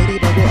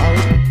ladybug will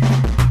always be.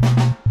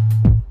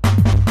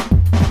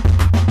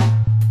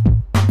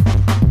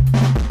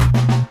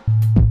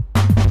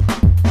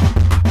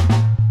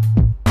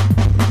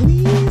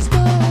 Please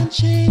don't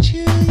change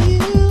who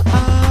you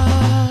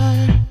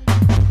are.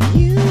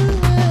 You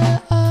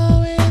were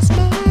always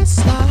my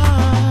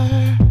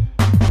star.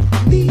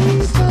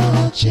 Please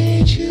don't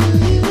change who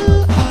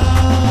you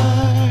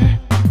are.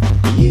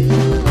 You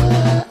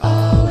were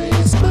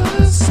always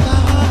my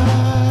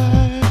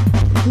star.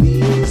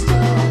 Please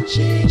don't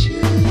change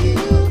who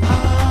you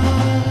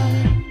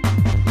are.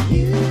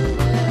 You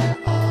were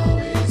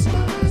always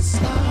my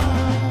star.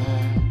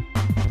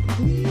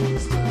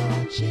 Please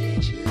don't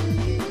change who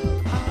you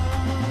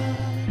are.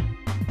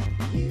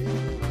 You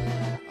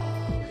were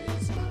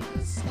always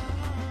my star.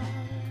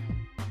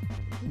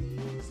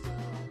 Please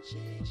don't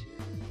change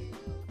who you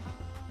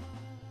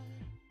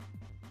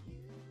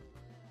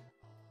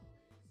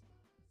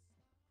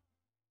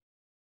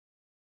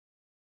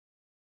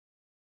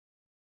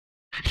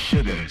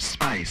Sugar,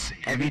 spice,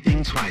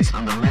 everything twice.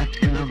 On the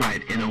left and the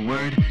right, in a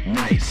word,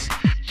 nice.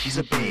 She's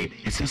a babe,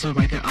 it says so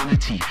right there on her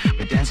T.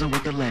 Bedazzle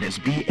with the letters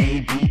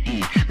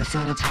B-A-B-E. That's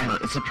not a title,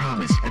 it's a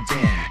promise, a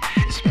dare.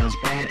 It spells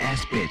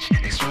badass bitch,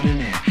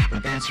 extraordinaire.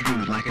 But that's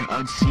rude, like her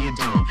Uggs see a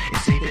dome.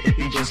 It's safer if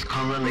you just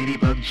call her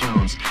Ladybug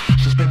Jones.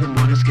 She'll spend the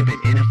morning skipping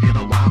in a field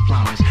of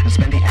wildflowers and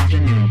spend the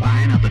afternoon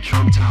buying out the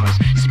Trump Towers.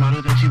 She's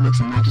smarter than she looks,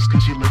 and not just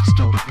cause she looks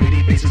dope. But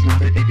pretty face is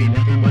nothing, it be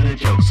nothing but a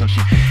joke. So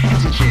she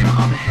hits a gym,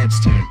 all the heads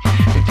turn.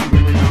 50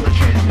 women on the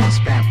treadmill,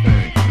 spat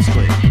burn,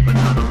 split. But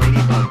now the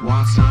Ladybug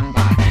walks on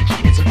by.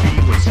 She hits a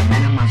pretty waist and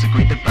minimize a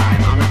great divide.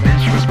 On the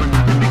bench press, but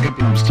not to make her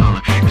boobs taller.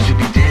 Cause she'll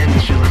be damned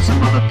if she'll let some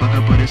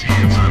motherfucker put his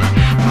hands on her.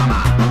 Mama,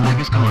 the life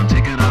is calling,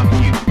 take it off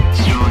mute.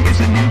 Strong is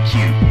a new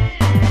cute.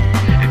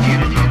 If you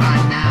don't know by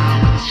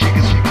now what this chick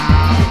is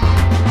about,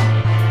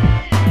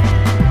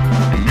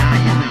 and now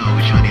you know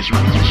which one is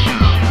running the show.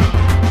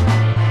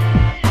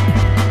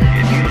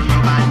 If you don't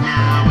know by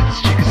now what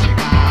this chick is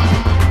about,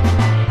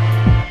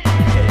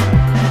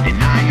 and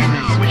now you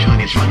know which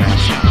one is running the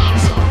show.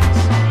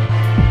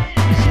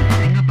 You see, the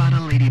thing about a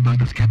ladybug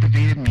that's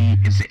captivated me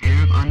is the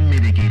air of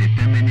unmitigated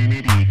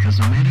femininity. Cause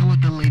no matter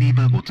what the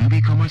ladybug will do,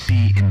 become or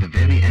see, in the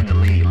very end the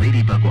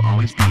ladybug will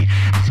always be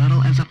as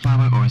subtle as a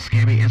flower or as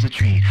scary as a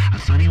tree, a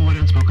sunny word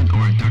unspoken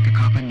or a dark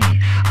cacophony.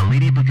 A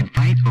ladybug can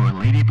fight or a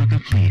ladybug can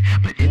flee,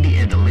 but in the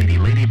end the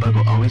ladybug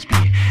will always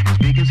be as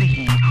big as a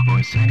he or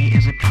as tiny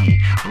as a pea.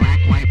 Black,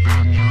 white,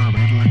 brown, yellow,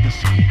 red like the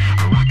sea.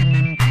 A rockin'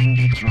 them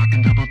pancakes,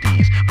 rockin' double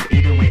D's. But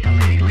either way a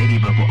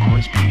ladybug will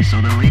always be.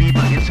 So the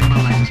ladybug, it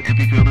symbolizes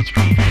every girl that's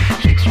free.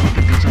 Chicks with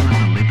the guts and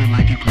love to live the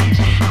life you please.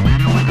 No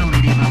matter what a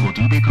ladybug will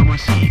do, become or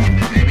see, in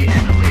the very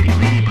end a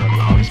ladybug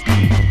will always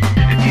be.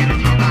 If you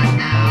don't know by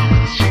now what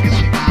this chick is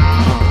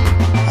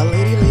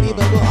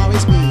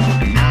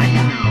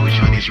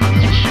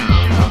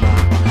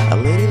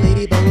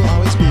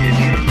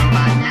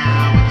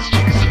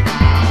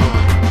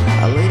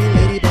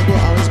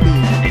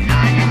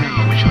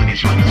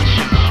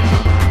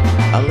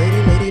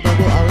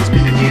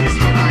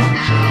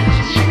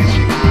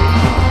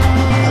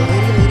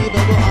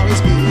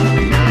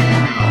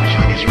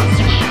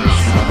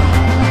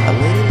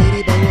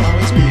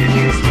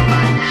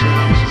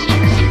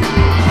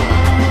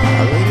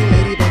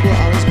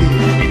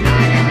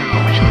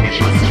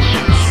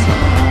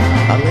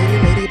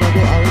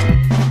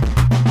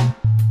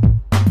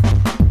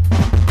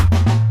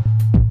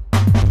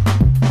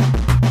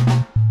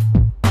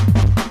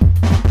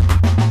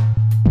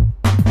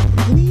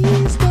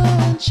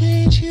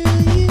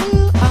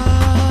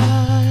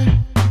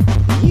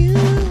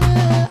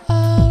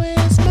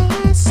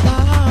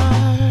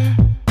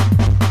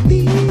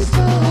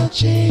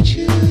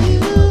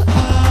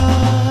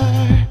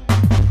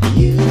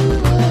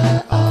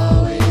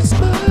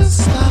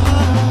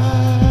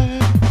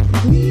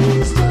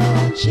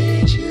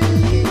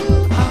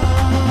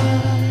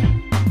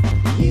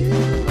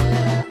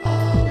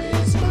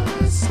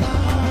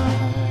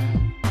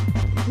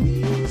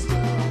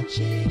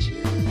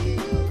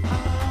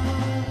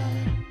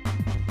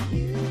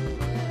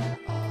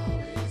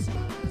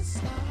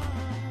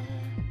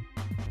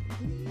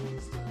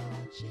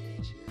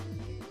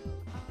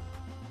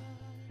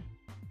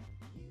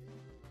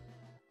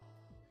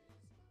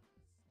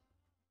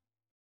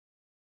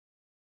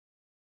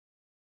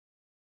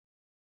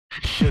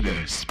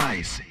Sugar,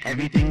 spice,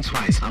 everything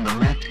twice. On the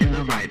left and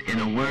the right, in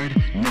a word,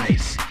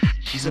 nice.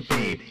 She's a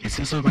babe, it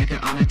says so right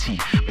there on her T.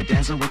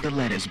 Bedazzle with the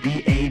letters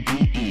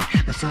B-A-B-E.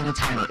 That's not a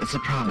title, it's a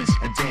promise,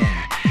 a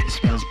dare. It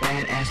spells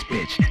badass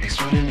bitch,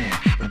 extraordinaire.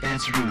 But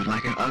that's rude,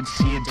 like an UGG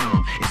see a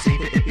dome. It's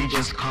safer if you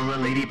just call her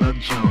Ladybug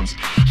Jones.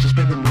 She'll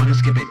spend the morning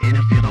skipping in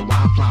a field of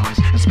wildflowers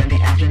and spend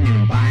the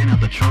afternoon buying out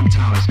the Trump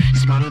Towers.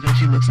 She's smarter than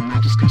she looks, and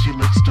not just cause she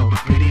looks dope. But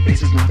pretty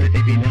faces know that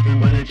they be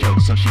nothing but a joke.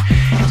 So she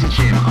hits the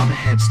gym, all the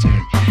heads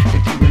turn.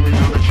 50 women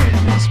on the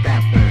treadmill,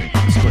 spat burn,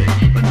 split.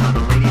 But now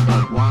the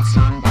Ladybug walks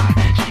on by.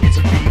 She hits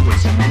a pretty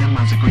waist and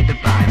minimize a great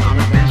divide. On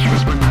the bench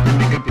press, but not to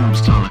make her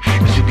boobs taller.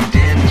 Cause she'll be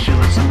damned if she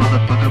lets some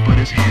motherfucker put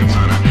his hands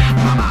on her.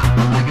 Mama,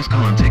 the life is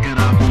calling, take it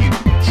off mute.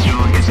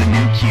 Strong as a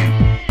new cute.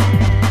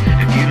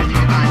 If you don't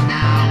know by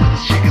now what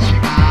this chick is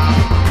about,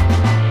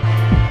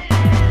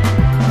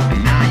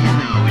 and now you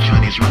know which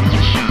one is running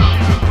the show.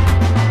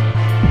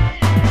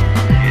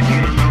 If you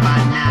don't know by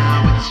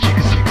now what this chick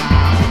is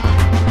about,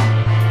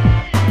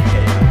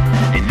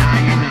 and now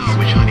you know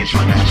which one is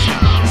running the show.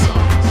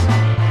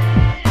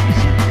 You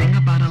see, the thing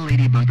about a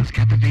ladybug that's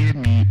captivated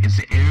me is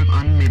the air of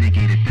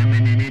unmitigated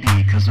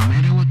femininity. Cause no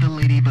matter what the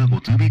ladybug will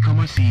do, become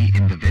or see,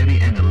 in the very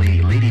end the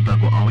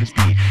ladybug will always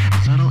be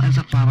as subtle as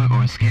a flower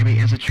or as scary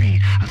as a tree,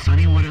 a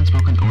sunny word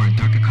unspoken or a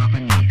dark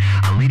cacophony.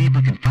 A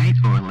ladybug can fight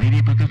or a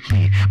ladybug can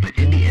flee, but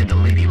in the end the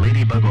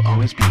ladybug will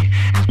always be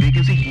as big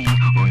as a he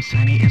or as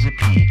tiny as a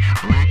pea.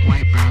 Black,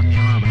 white, brown,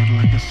 yellow, red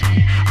like the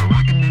sea. A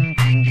rockin' them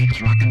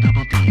pancakes, rockin'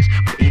 double D's.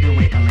 But either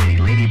way a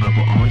ladybug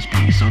will always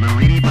be. So the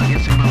ladybug,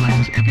 it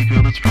symbolizes every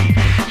girl that's free.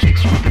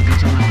 Chicks with the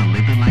guts and love to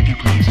live the life you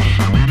please.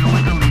 No matter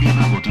what the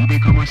ladybug will do,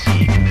 become or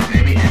see, in the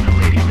very end the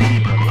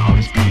ladybug will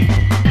always be.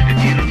 If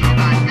you don't know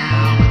by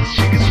now what this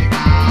chick is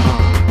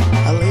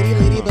about, A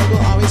ladybug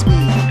will always be.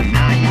 and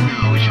now you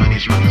know which one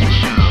is running the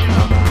show.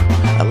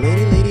 A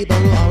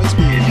ladybug will always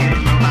be. If you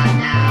don't know by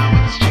now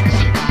what this chick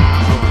is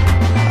about,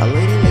 A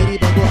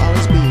ladybug will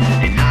always be.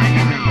 and now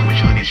you know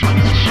which one is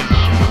running the show.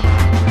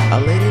 A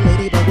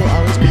ladybug will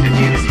always be. If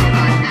you don't know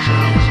by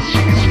now what this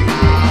chick is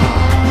about,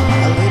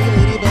 A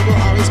ladybug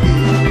will always be.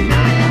 and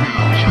now you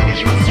know which one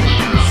is running the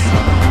show.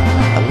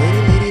 A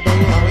ladybug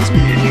will always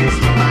be. If you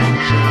don't know by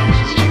now what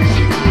this chick is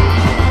about,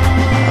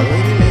 A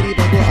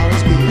ladybug will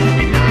always be.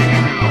 and now you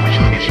know which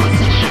one is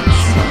running the show.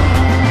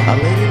 A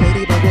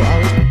ladybug will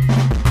always be.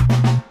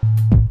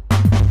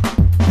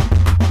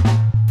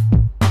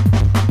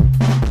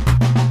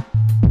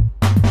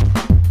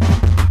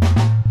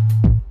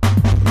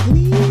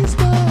 Please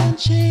don't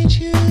change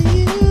who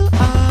you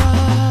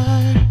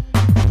are.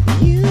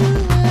 You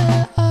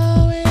were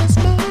always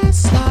my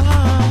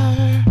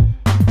star.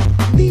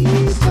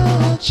 Please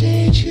don't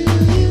change who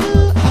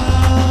you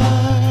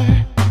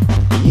are.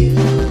 You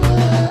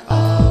were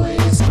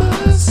always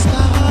my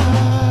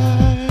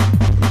star.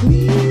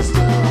 Please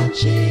don't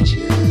change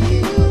who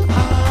you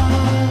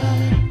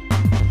are.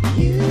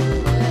 You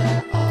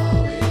were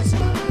always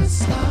my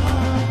star.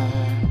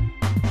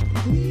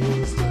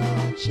 Please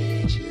don't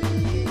change who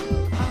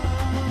you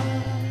are.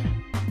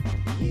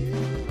 You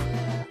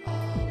were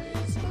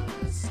always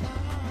my star.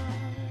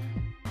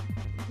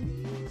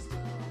 Please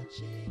don't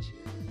change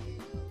who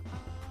you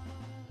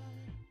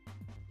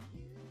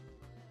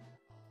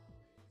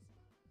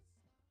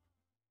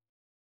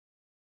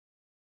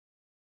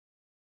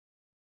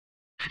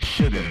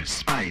Sugar,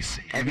 spice,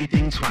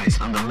 everything twice.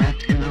 On the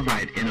left and the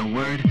right, in a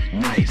word,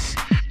 nice.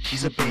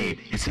 She's a babe,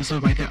 it says so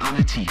right there on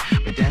her T.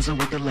 Bedazzle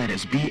with the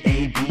letters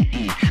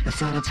B-A-B-E. That's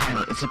not a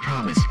title, it's a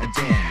promise, a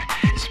dare.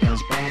 It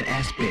spells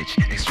badass bitch,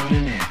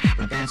 extraordinaire.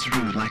 But that's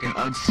rude, like an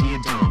UGG see a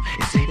dome.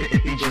 It's safer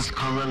if you just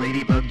call her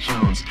Ladybug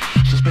Jones.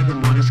 She'll spend the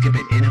morning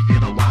skipping in a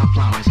field of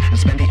wildflowers and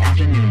spend the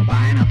afternoon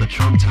buying out the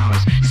Trump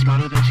Towers. She's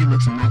smarter than she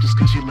looks, and not just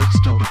cause she looks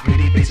dope. But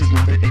pretty faces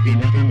know that they be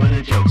nothing but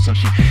a joke. So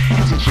she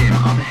hits the gym,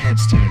 all the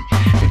heads turn.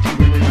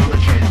 50 women on the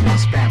treadmill,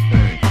 spat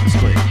burn,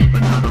 split.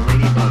 But now the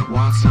ladybug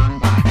walks on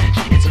by.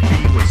 She hits a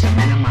pretty waist and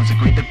minimize a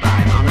great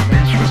divide. On the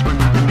bench press, but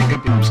not to make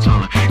her boobs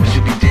taller. Cause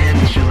she'll be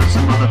damned if she lets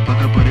some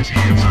motherfucker put his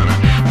hands on her.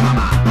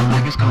 Mama, the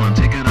life is calling,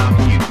 take it off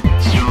mute.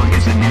 Strong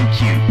as a new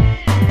cute.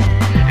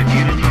 If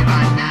you don't know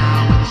by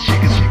now what this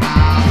chick is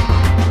about,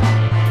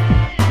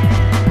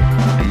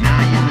 and now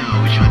you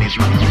know which one is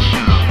running the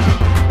show.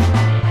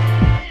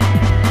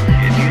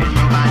 If you don't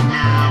know by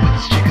now what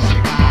this chick is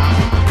about,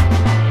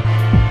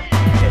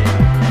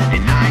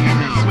 and now you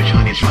know which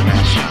one is running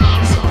the show.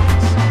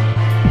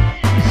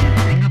 You see,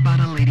 the thing about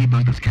a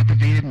ladybug that's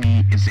captivated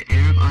me is the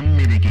air of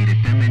unmitigated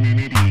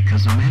femininity.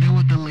 Cause no matter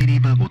what the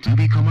ladybug will do,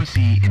 become or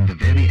see, in the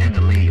very end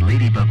the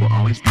ladybug will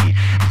always be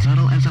as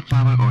subtle as a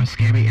flower or as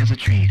scary as a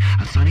tree,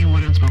 a sunny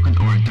word unspoken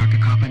or a dark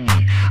cacophony.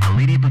 A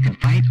ladybug can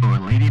fight or a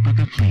ladybug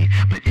can flee,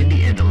 but in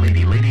the end the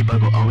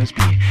ladybug will always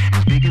be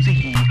as big as a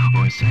he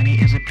or as tiny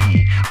as a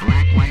pea.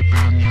 Black, white,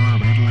 brown, yellow,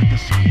 red like the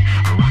sea.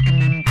 A rockin'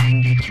 them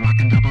pancakes,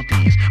 rockin' double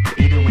D's. But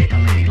either way a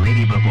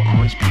ladybug will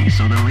always be.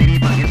 So the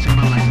ladybug, it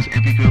symbolizes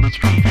every girl that's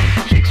free.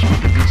 Chicks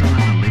with the guts and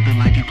love to live the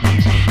life you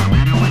please. No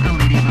matter what the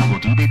ladybug will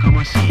do, become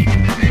or see, in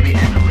the very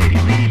end the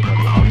ladybug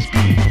will always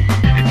be.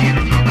 If you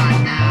don't know by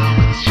now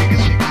what this chick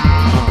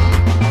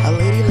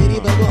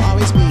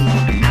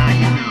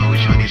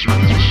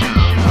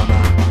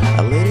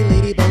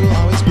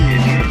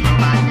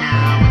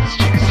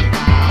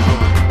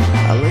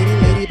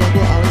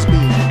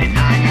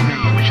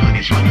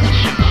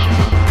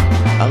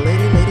A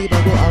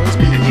ladybug will always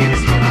be. If you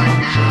don't know by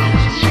now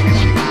what this chick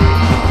is about,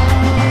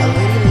 A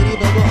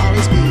ladybug will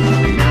always be.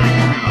 now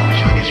you know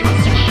which one is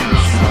running the show.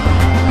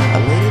 A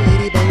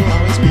ladybug will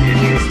always be. If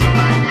you don't know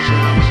by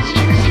now what this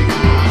chick is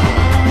about,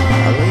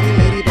 A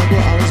ladybug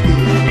will always be.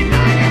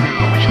 now you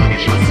know which one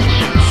is running the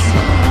show.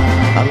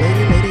 A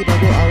ladybug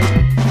will always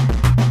be.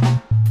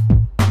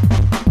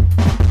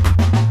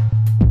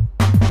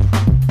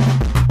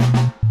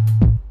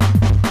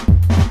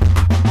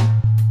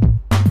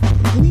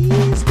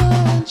 Please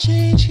don't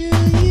change who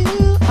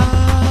you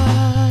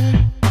are.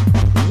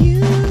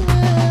 You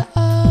were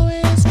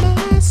always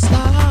my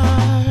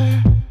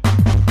star.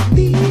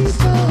 Please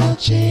don't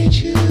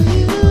change who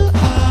you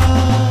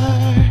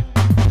are.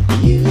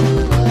 You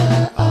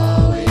were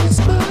always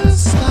my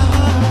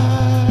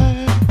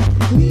star.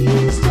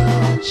 Please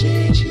don't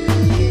change who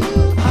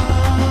you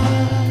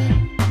are.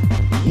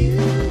 You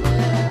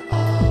were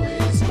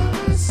always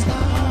my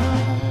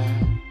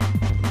star.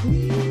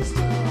 Please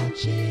don't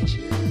change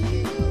who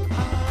you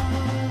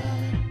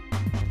are.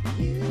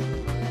 You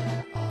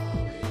were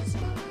always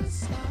my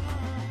star.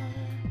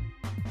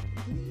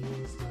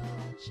 Please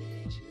don't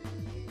change who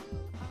you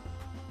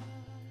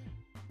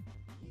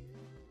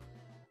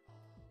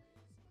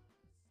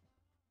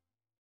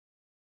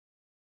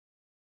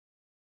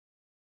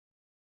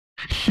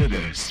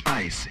Sugar,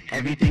 spice,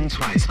 everything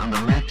twice. On the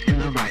left and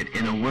the right,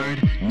 in a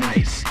word,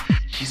 nice.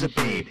 She's a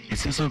babe, it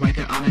says so right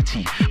there on her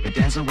tee.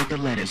 Bedazzle with the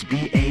letters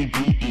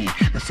B-A-B-E.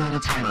 That's not a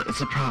title, it's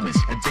a promise,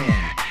 a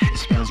dare. It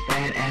spells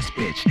badass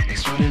bitch,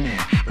 extraordinaire.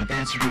 But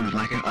that's rude,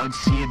 like an UGG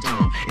see a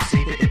dome. It's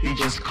safer if you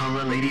just call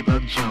her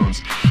Ladybug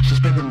Jones. She'll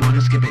spend the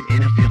morning skipping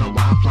in a field of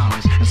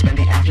wildflowers and spend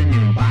the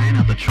afternoon buying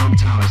up the Trump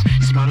Towers.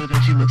 She's smarter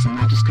than she looks, and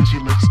not just cause she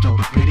looks dope.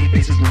 But pretty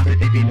face is nothing,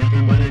 it be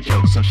nothing but a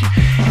joke. So she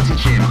hits the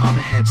gym, all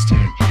the heads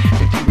turn.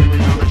 50 women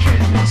on the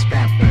treadmill,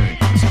 spat burn,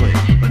 split.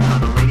 But now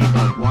the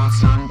Ladybug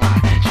walks on by.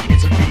 She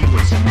hits a free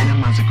waist and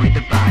minimize a great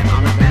divide.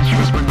 On the bench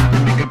press, but not to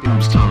make her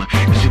boobs taller.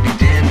 Cause she'll be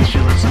damned if she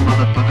lets some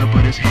motherfucker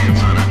put his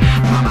hands on her.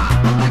 Mama,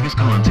 the life is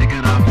calling, take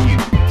it off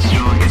mute.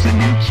 Strong is a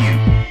new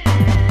cute.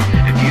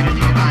 If you don't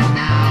know by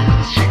now what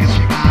this chick is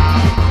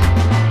about,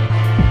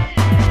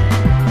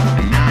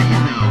 now you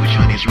know which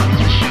one is running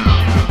the show.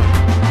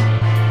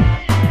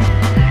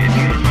 If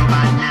you don't know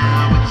by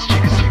now what this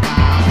chick is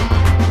about,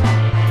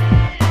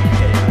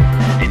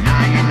 and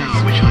now you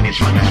know which one is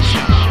running the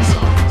show.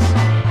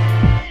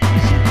 You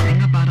see, the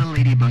thing about a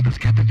ladybug that's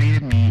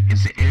captivated me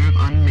is the air of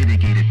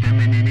unmitigated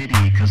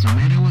femininity. Cause no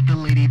matter what the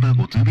ladybug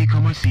will do,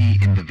 become or see,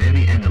 in the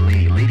very end the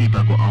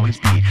ladybug will always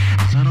be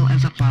as subtle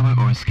as a flower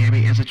or as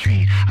scary as a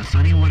tree, a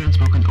sunny word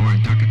unspoken or a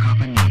dark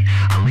cacophony.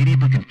 A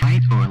ladybug can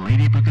fight or a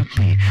ladybug can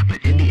flee,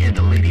 but in the end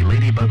the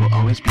ladybug will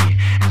always be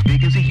as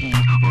big as a he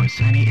or as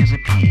tiny as a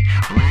pea.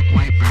 Black,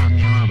 white, brown,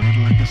 yellow, red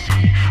like the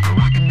sea. A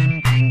rockin'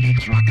 them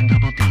pancakes, rockin'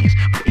 double D's.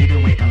 But either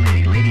way a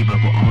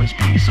ladybug will always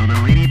be. So the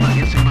ladybug,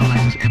 it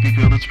symbolizes every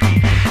girl that's free.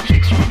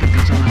 Chicks with the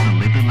guts and love to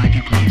live the life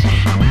you please.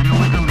 No matter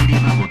what the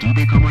ladybug will do,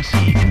 become or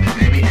see, in the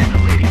very end the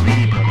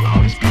ladybug will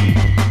always be.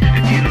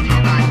 If you don't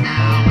know by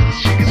now what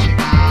this chick is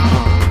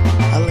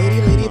about, A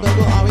ladybug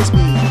will always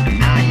be.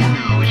 now you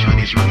know which one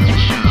is running the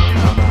show.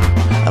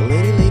 A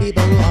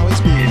ladybug will always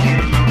be. If you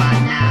don't know by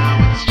now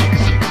what this chick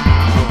is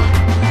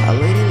about, A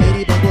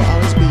ladybug will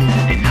always be.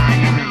 and now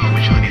you know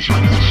which one is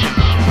running the show.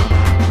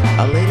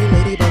 A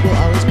ladybug will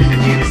always be.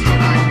 If you don't know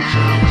by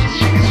now what this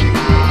chick is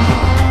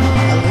about,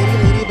 A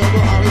ladybug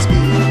will always be.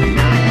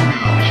 now you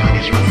know which one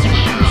is running the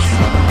show.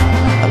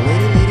 A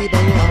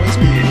ladybug will always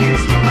be. If you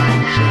don't know by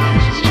now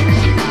what this chick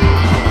is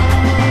about,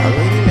 A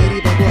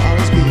ladybug will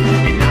always be.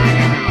 and now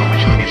you know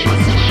which one is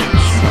running the show.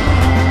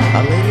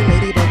 A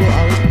ladybug will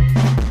always be.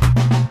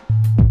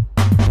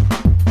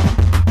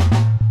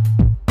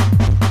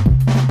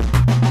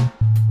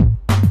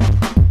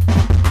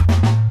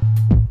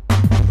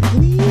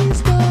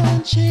 Please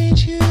don't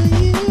change who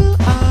you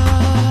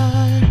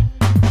are.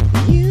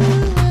 You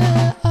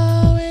were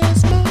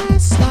always my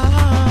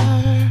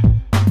star.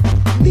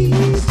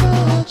 Please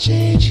don't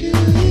change who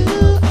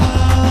you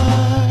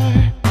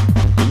are.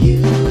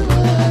 You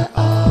were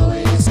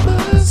always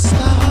my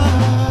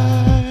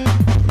star.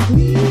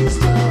 Please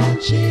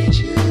don't change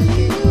who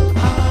you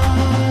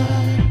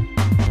are.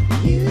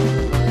 You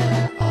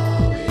were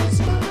always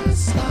my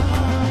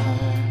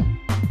star.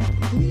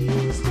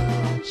 Please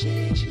don't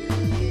change who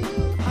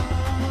you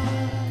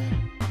are.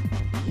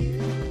 You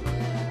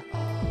were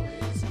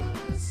always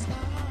my star.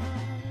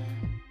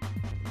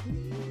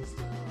 Please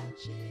don't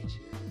change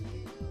who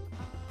you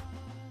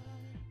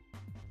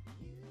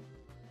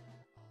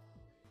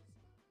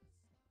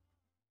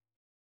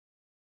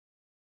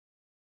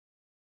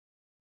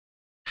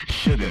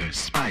Sugar,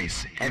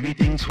 spice,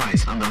 everything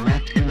twice. On the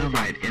left and the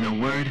right, in a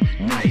word,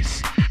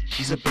 nice.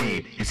 She's a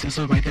babe, it says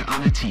so right there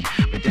on her tee.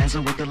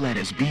 Bedazzle with the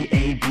letters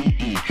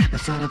B-A-B-E.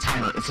 That's not a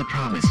title, it's a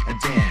promise, a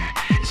dare.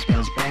 It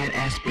spells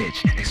badass bitch,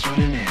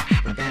 extraordinaire.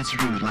 But that's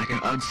rude, like an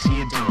UGG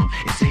see a dome.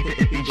 It's safer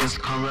if you just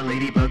call her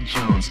Ladybug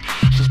Jones.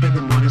 She'll spend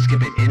the morning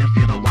skipping in a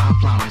field of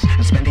wildflowers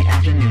and spend the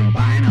afternoon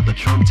buying up the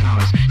Trump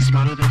Towers. She's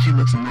smarter than she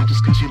looks, and not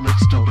just cause she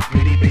looks dope. But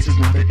pretty face is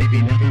nothing,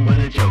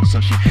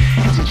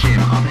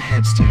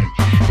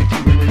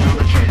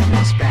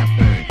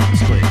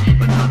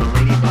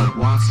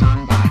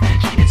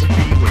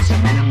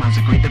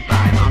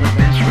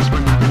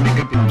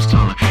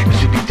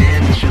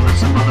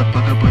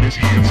 his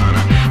hands on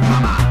her.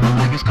 Mama, the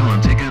life is calling,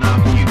 take it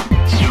off mute.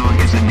 Strong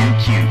is a new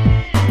cue.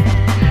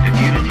 If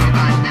you don't know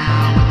by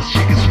now what this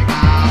chick is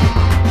about,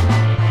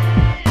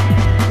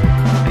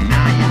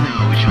 now you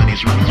know which one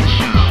is running the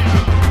show.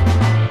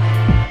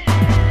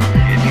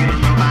 If you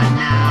don't know by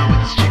now what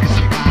this chick is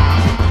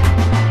about,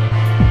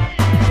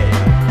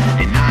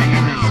 and now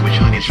you know which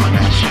one is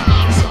running the show.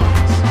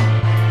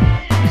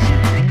 See,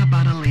 the thing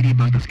about a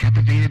ladybug that's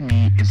captivated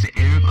me is the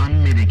air of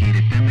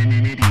unmitigated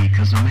femininity.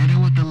 Cause no matter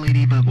what the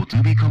ladybug will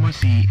do, become or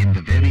see, in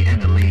the very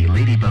end the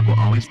ladybug will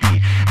always be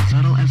as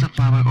subtle as a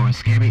flower or as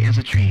scary as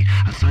a tree,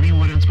 a sunny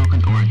word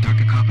unspoken or a dark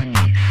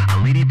cacophony. A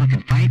ladybug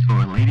can fight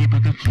or a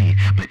ladybug can flee,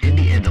 but in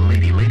the end the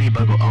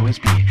ladybug will always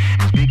be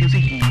as big as a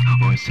he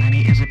or as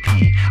shiny as a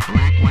pea,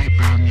 black, white,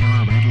 brown,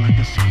 yellow, red like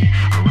the sea,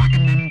 a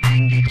rockin' them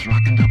pancakes,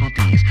 rockin' double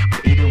D's,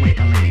 but either way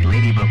a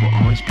ladybug will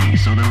always be.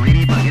 So the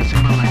ladybug, it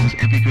symbolizes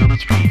every girl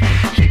that's free,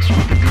 chicks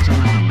with the guts and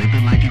love to live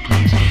the life you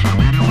please. No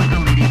matter what a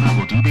ladybug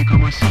will do,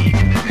 become or see,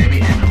 in the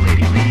very end a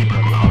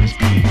ladybug will always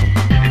be.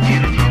 If you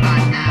don't know by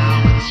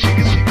now what this chick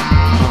is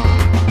about,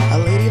 A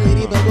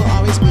ladybug will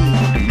always be.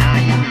 now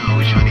you know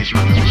which one is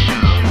running the show.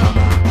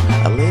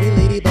 A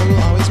ladybug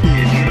will always be.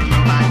 If you don't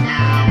know by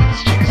now what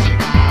this chick is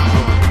about,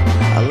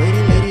 A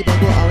ladybug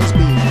will always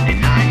be.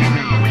 and now you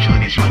know which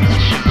one is running the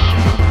show.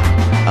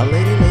 A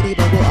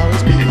ladybug will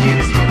always be. If you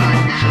don't know by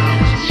now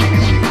what this chick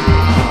is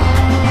about,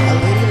 A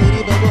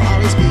ladybug will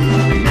always be.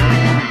 and now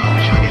you know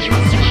which one is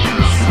running the show.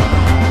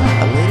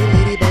 A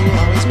ladybug will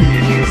always be.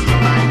 If you don't know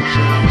by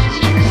now what this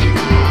chick is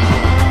about,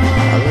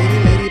 A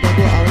ladybug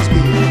will always be.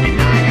 and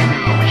now you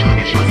know which one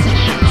is running the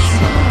show.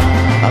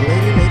 A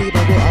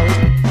ladybug will always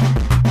be.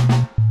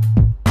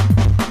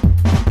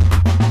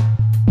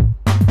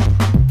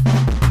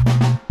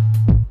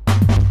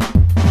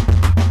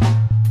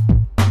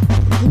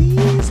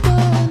 Please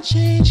don't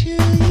change who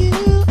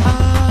you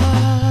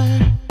are.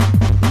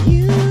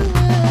 You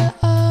were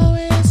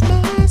always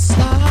my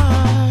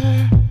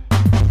star.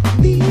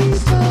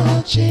 Please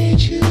don't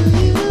change who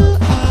you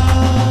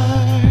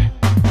are.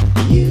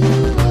 You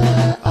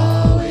were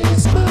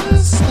always my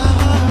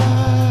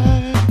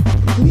star.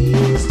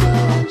 Please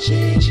don't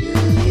change who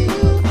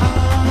you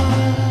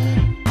are.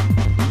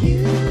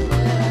 You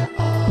were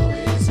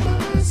always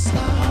my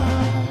star.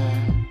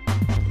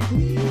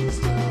 Please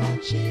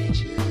don't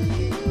change who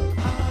you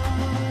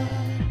are.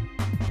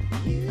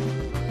 You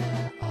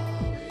were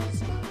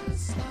always my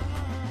star.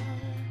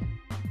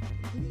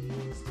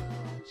 Please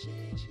don't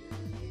change who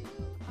you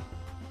are.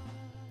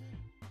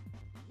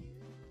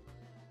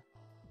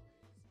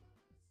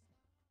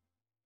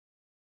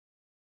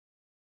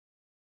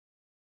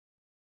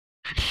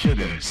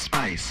 Sugar,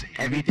 spice,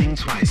 everything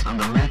twice, on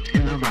the left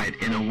and the right,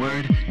 in a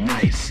word,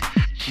 nice.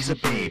 She's a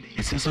babe,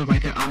 it says so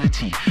right there on her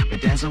T,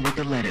 bedazzled with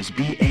the letters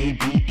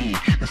B-A-B-E.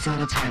 That's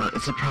not a title,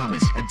 it's a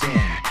promise, a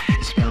dare.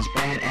 It spells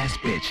badass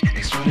bitch,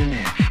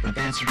 extraordinaire, but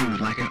that's rude,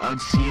 like her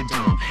Uggs see a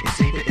dome. It's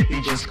safer if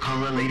you just call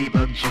her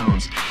Ladybug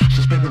Jones.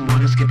 She'll spend the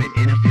morning skipping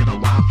in a field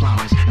of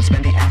wildflowers, and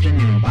spend the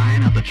afternoon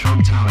buying out the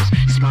Trump Towers.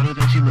 She's smarter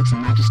than she looks,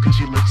 and not just cause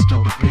she looks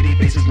dope. A pretty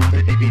face is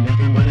nothing if you're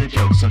nothing but a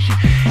joke. So she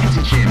hits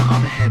the gym, all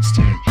the heads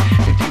turn,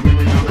 50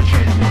 women on the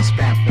treadmill,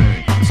 spat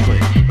burn, split.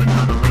 But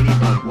now the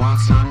Ladybug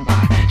walks on by.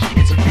 She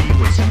hits a free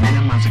waist and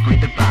minimize a great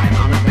divide.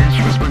 On the bench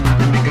press, but not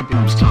to make her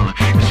boobs taller.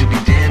 Cause she'll be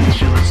damned if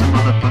she lets some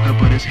motherfucker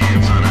put his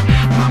hands on her.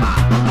 Mama,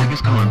 the life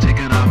is calling, take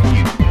it off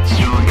mute.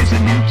 Strong is a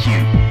new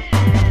cue.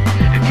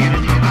 If you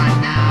don't know by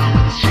now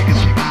what this chick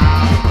is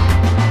about,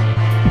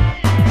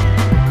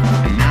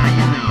 now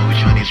you know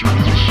which one is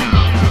running the show.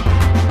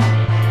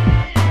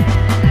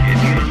 If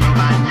you don't know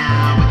by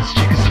now what this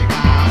chick is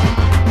about,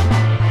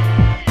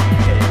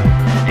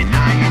 and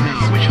now you know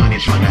which one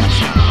is running the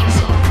show.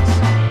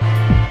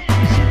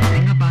 You see, the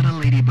thing about a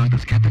ladybug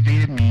that's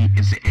captivated me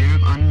is the air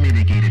of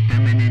unmitigated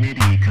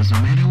femininity. Cause no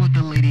matter what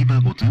the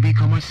ladybug will do,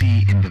 become or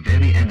see, in the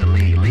very end the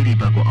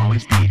ladybug will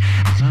always be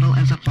as subtle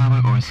as a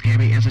flower or as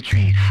scary as a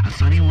tree, a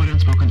sunny word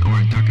unspoken or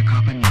a dark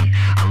cacophony.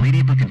 A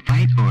ladybug can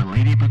fight or a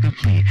ladybug can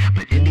flee,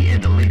 but in the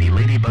end the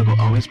ladybug will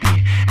always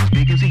be as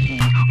big as a he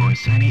or as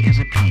shiny as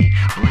a pea,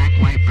 black,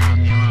 white,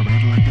 brown, yellow,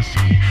 red like the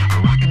sea,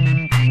 a rockin'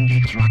 them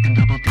pancakes, rockin'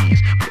 double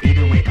D's, but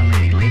either way a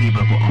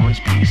ladybug will always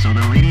be. So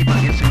the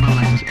ladybug, it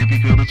symbolizes every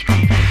girl that's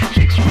free,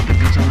 chicks with the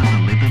guts and love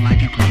to live the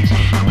life you please.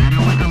 No matter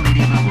what a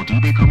ladybug will do,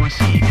 become or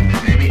see, in the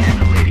very end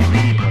a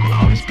ladybug will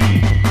always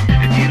be.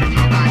 If you don't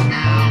know by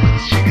now what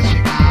this chick is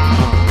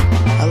about,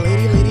 A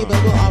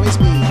ladybug will always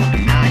be.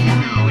 now you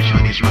know which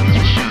one is running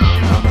the show.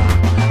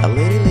 A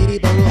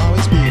ladybug will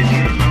always be. If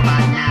you don't know by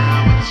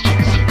now what this chick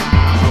is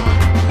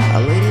about, A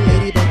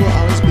ladybug will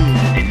always be.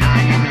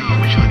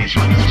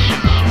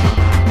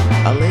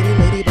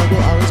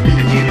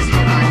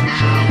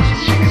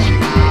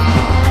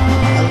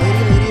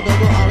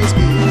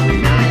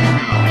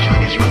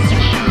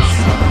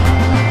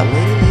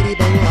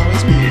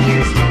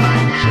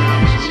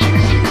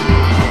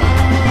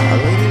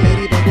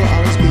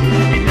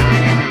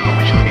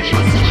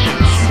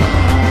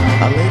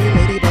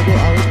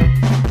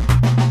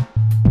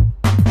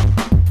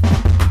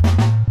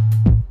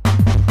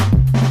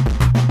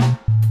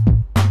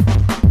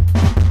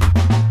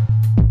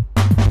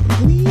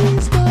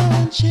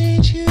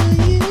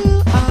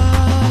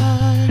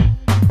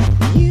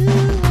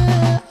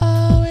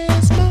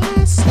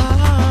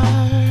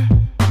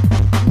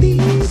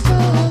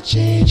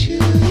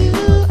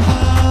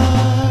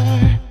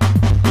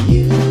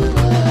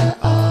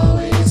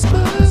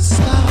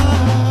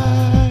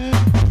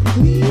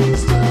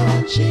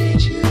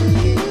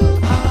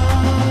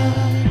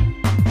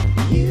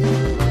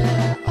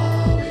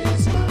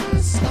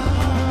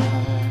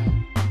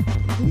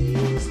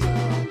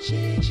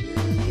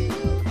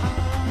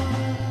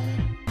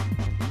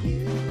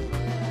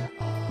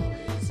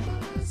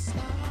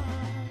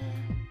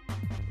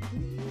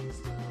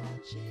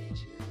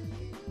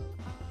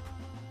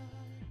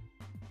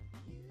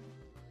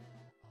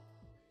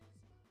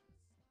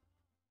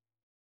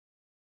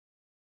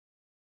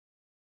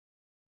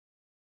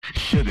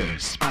 Sugar,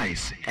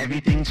 spice,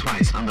 everything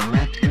twice. On the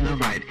left and the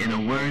right, in a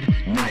word,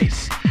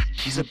 nice.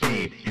 She's a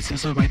babe, it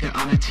says so right there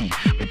on her T.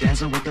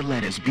 Bedazzle with the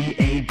letters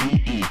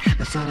B-A-B-E.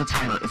 That's not a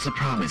title, it's a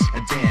promise,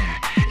 a dare.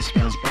 It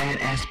spells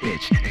badass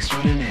bitch,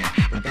 extraordinaire.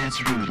 But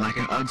that's rude, like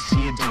her Ugg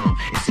see a dome.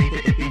 It's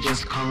safer if you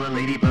just call her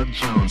Ladybug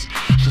Jones.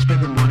 She'll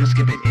spend the morning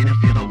skipping in a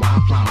field of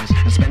wildflowers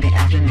and spend the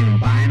afternoon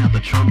buying out the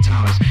Trump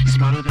Towers. She's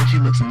smarter than she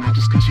looks, and not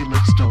just cause she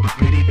looks dope. A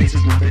pretty face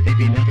is nothing, it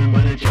be nothing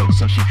but a joke.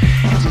 So she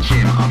hits the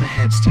gym, all the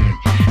heads turn.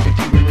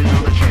 50 women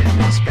on the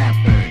treadmill, fat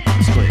burn,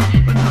 split.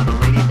 But now the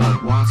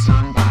Ladybug walks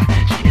on by.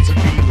 She hits a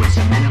few ways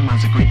to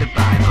minimize a great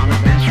divide. On the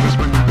bench press,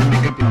 but not to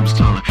make her boobs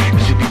taller.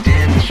 Cause she'll be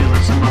damned if she'll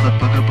let some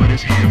motherfucker put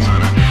his hands on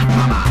her.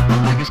 Mama, the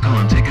life is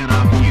calling, take it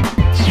off mute.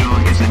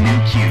 Strong is a new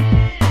cue.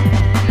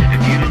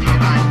 If you don't know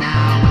by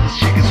now what this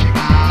chick is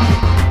about,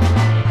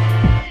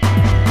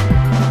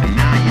 and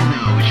now you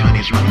know which one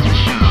is running the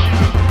show.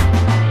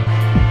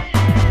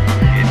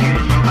 If you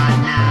don't know by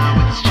now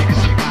what this chick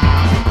is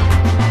about,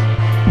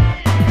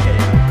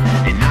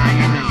 and now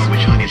you know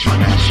which one is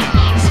running the show.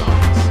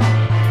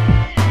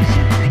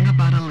 See, the thing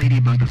about a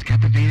ladybug that's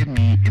captivated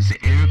me is the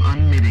air of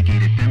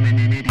unmitigated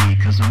femininity.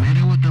 Cause no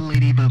matter what the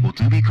ladybug will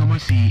do, become or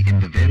see, in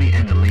the very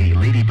end the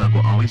ladybug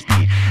will always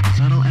be as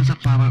subtle as a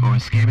flower or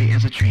as scary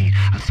as a tree,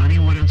 a sunny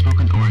word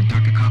unspoken or a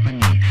dark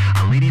cacophony.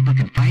 A ladybug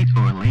can fight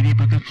or a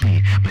ladybug can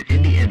flee, but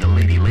in the end the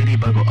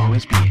ladybug will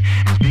always be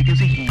as big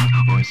as a he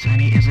or as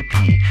tiny as a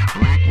pea.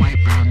 Black, white,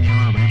 brown,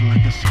 yellow, red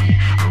like the sea.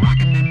 A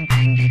rockin' them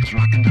pancakes,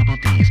 rockin' double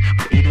D's.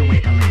 But either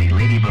way a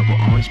ladybug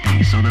will always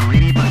be. So the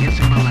ladybug, it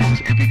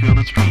symbolizes every girl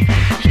that's free.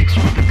 Chicks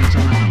with the guts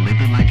and love to live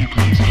the life you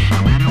please.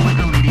 No matter what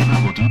the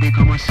ladybug will do,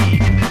 become or see,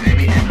 in the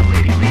very end the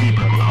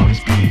ladybug will always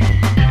be.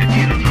 If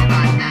you don't know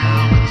by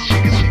now what this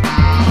chick is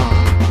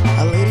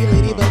about, A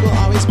ladybug will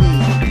always be.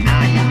 and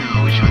now you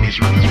know which one is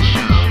running the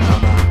show.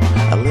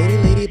 A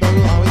ladybug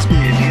will always be.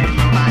 If you don't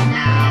know by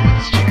now what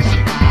this chick is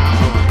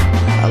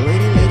about, A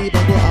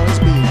ladybug will always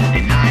be.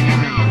 and now you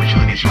know which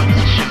one is running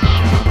the show.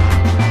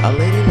 A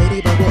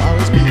ladybug will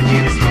always be. If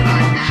you don't know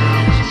by now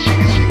what this chick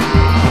is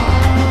about,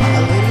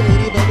 A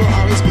ladybug will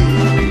always be.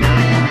 and now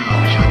you know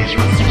which one is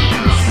running the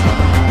show.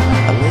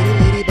 A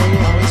ladybug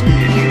will always be.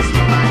 If you don't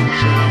know by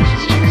now what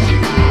this chick is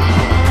about,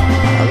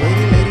 A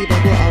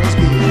ladybug will always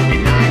be.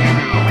 and now you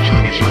know which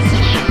one is running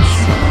the show.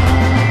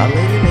 A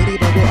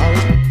ladybug will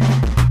always be.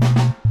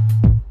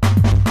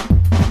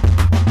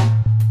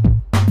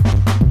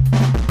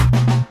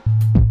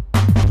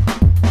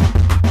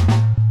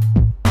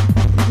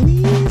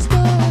 Please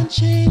don't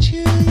change who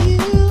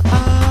you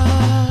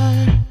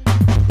are.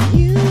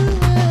 You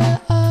were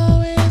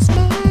always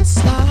my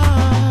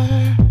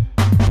star.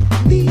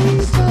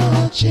 Please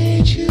don't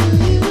change who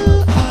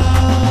you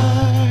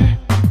are.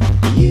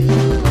 You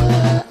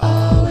were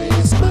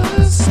always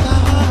my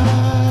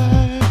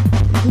star.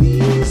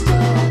 Please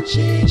don't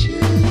change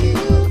who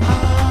you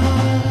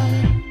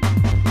are.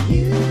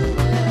 You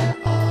were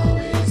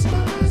always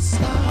my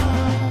star.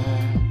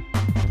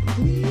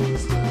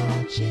 Please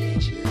don't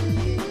change who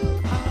you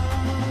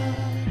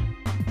are.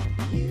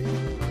 You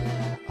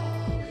were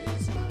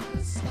always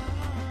my star.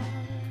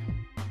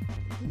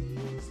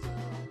 Please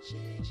don't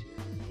change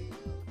who you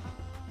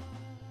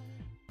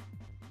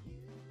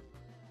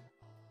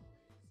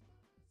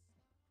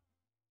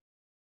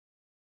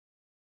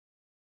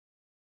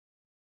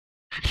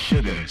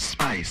Sugar,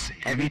 spice,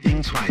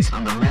 everything twice.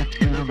 On the left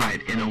and the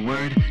right, in a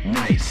word,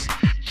 nice.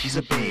 She's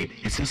a babe,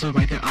 it says so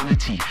right there on her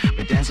T.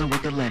 Bedazzle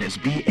with the letters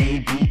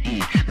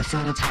B-A-B-E. That's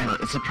not a title,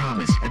 it's a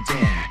promise, a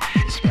dare.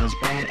 It spells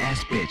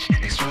badass bitch,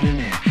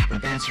 extraordinaire.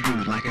 But that's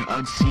rude, like her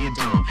Ugg see a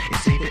dome.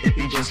 It's safer if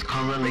you just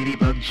call her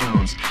Ladybug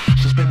Jones.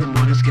 She'll spend the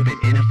morning skipping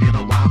in a field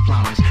of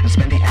wildflowers and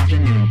spend the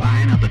afternoon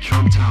buying out the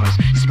Trump Towers.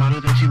 She's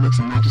smarter than she looks,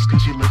 and not just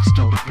cause she looks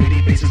dope. A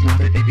pretty face is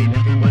nothing, it be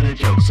nothing but a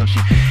joke. So she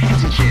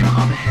hits the gym,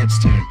 all the heads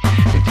turn.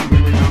 50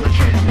 women on the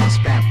treadmill,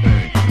 fat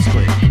burn,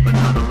 split. But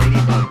now the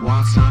ladybug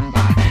walks on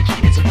by. She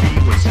hits a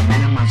few ways to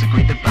minimize a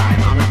great divide.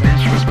 On the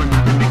bench press, but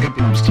not to make her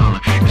boobs taller.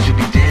 Cause she'll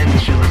be damned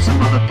if she'll let some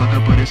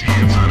motherfucker put his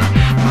hands on her.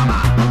 Mama,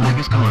 the life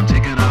is calling,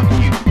 take it off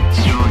mute.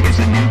 Strong is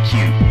a new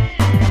cue.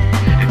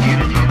 If you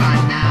don't know by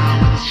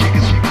now what this chick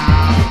is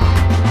about,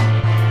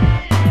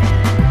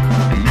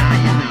 and now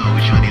you know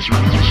which one is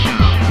running the show.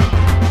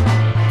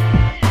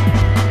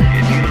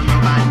 If you don't know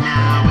by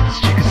now what this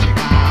chick is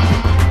about,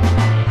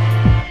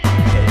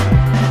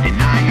 and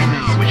now you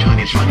know which one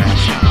is running the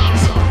show.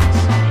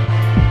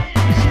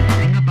 You see, the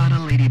thing about a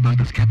ladybug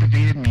that's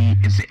captivated me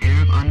is the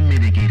air of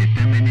unmitigated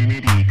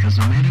femininity. Cause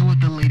no matter what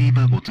the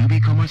ladybug will do,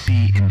 become or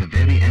see, in the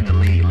very end the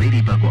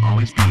ladybug will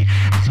always be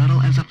as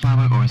subtle as a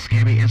flower or as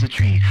scary as a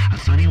tree, a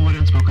sunny word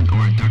unspoken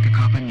or a dark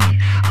cacophony.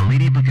 A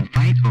ladybug can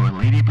fight or a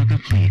ladybug can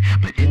flee,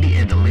 but in the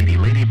end the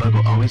ladybug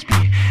will always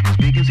be as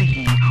big as a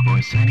he or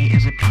as tiny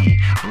as a pea.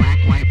 Black,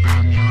 white,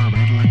 brown, yellow,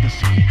 red like the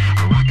sea.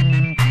 A rockin'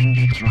 them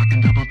pancakes,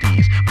 rockin' double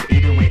D's. But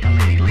either way a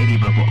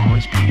ladybug will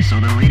always be. So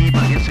the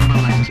ladybug, it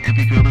symbolizes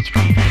every girl that's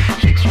free.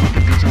 Chicks with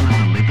the guts and love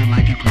to live the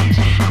life you please.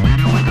 No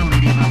matter what the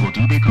ladybug will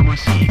do, become or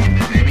see, in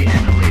the very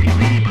end the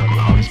ladybug will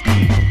always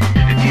be.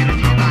 If you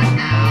don't know by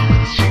now what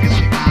this chick is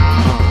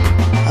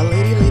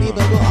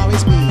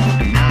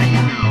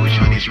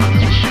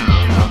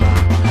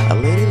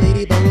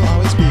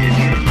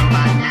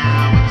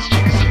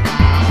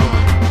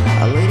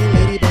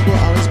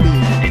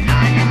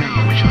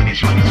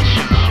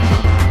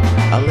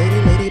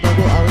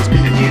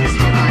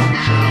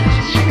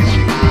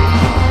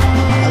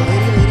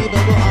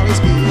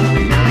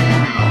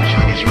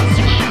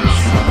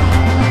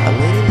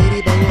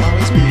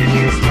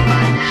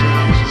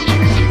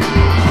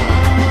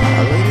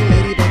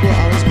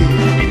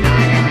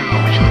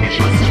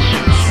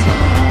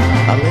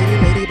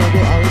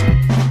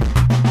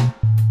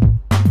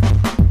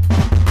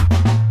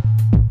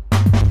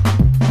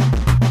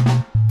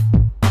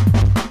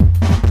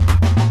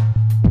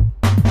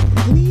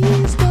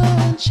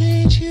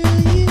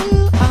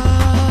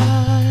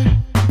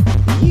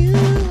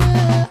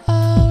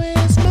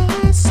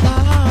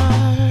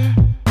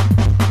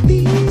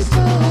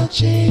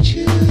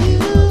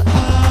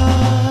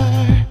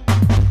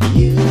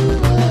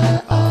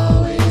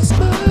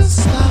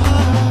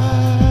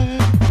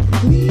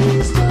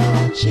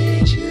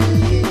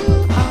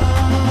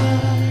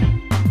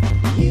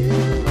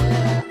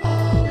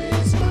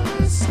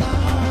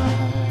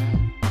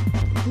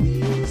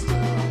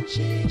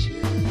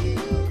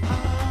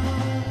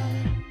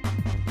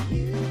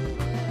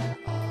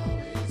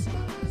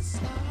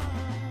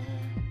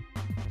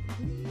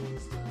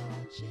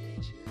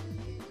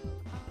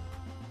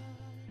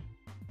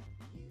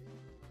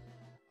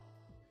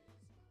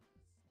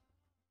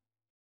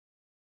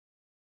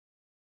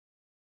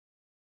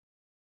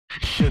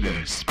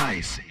sugar,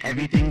 spice,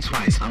 everything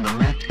twice. On the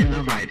left and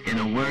the right, in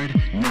a word,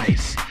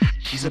 nice.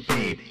 She's a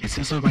babe, it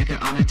says so right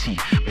there on her tee.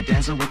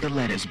 Bedazzled with the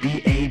letters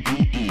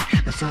B-A-B-E.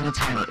 That's not a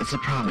title, it's a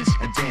promise,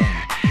 a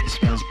dare. It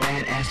spells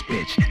badass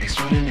bitch,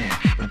 extraordinaire.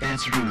 But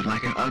that's rude,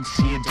 like her Uggs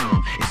see a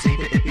dome. It's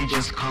safer if you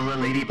just call her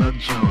Ladybug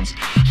Jones.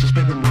 She'll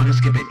spend the morning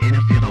skipping in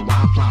a field of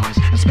wildflowers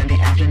and spend the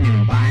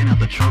afternoon buying out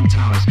the Trump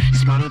Towers. She's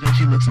smarter than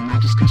she looks, and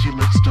not just cause she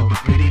looks dope. But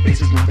pretty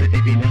faces know that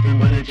they be nothing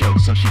but a joke.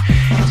 So she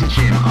hits a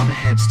gym, all the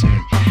heads turn.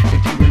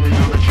 50 women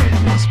on the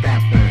treadmill,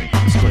 spat burn,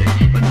 split.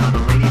 But now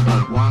the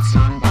Ladybug walks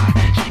on by.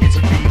 She hits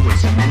a pretty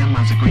waist and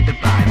minimize a great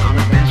divide. On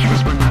the bench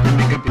press, but not to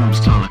make her boobs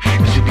taller.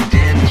 Cause she'll be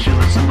damned if she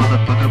lets some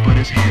motherfucker put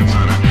his hands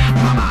on her.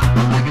 Mama,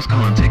 the life is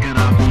calling, take it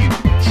off mute.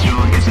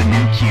 Strong is a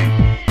new cue.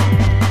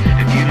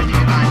 If you didn't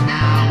know by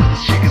now what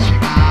this chick is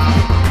about,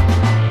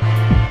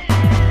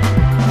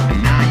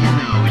 and now you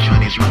know which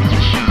one is running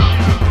the show.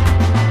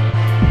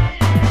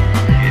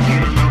 If you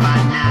don't know by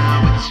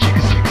now what this chick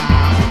is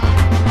about,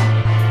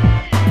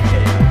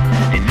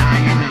 and now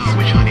you know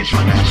which one is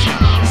running the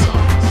show.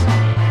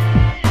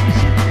 You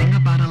see, the thing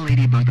about a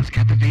ladybug that's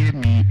captivated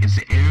me is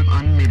the air of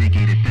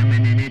unmitigated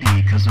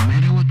femininity. Cause no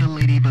matter what the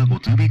ladybug will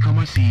do, become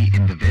or see,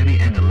 in the very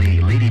end the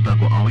ladybug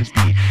will always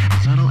be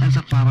as subtle as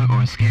a flower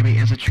or as scary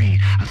as a tree,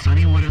 a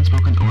sunny word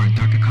unspoken or a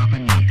dark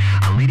cacophony.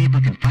 A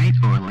ladybug can fight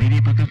or a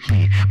ladybug can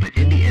flee, but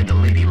in the end the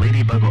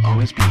ladybug will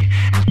always be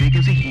as big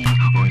as a he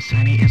or as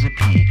tiny as a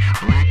pea.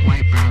 Black,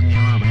 white, brown,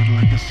 yellow, red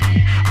like the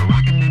sea. A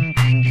rockin' them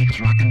pancakes,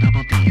 rockin'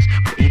 double D's.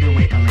 But either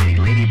way a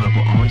ladybug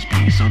will always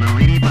be. So the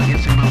ladybug, it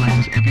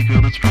symbolizes every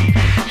girl that's free.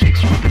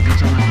 Chicks with the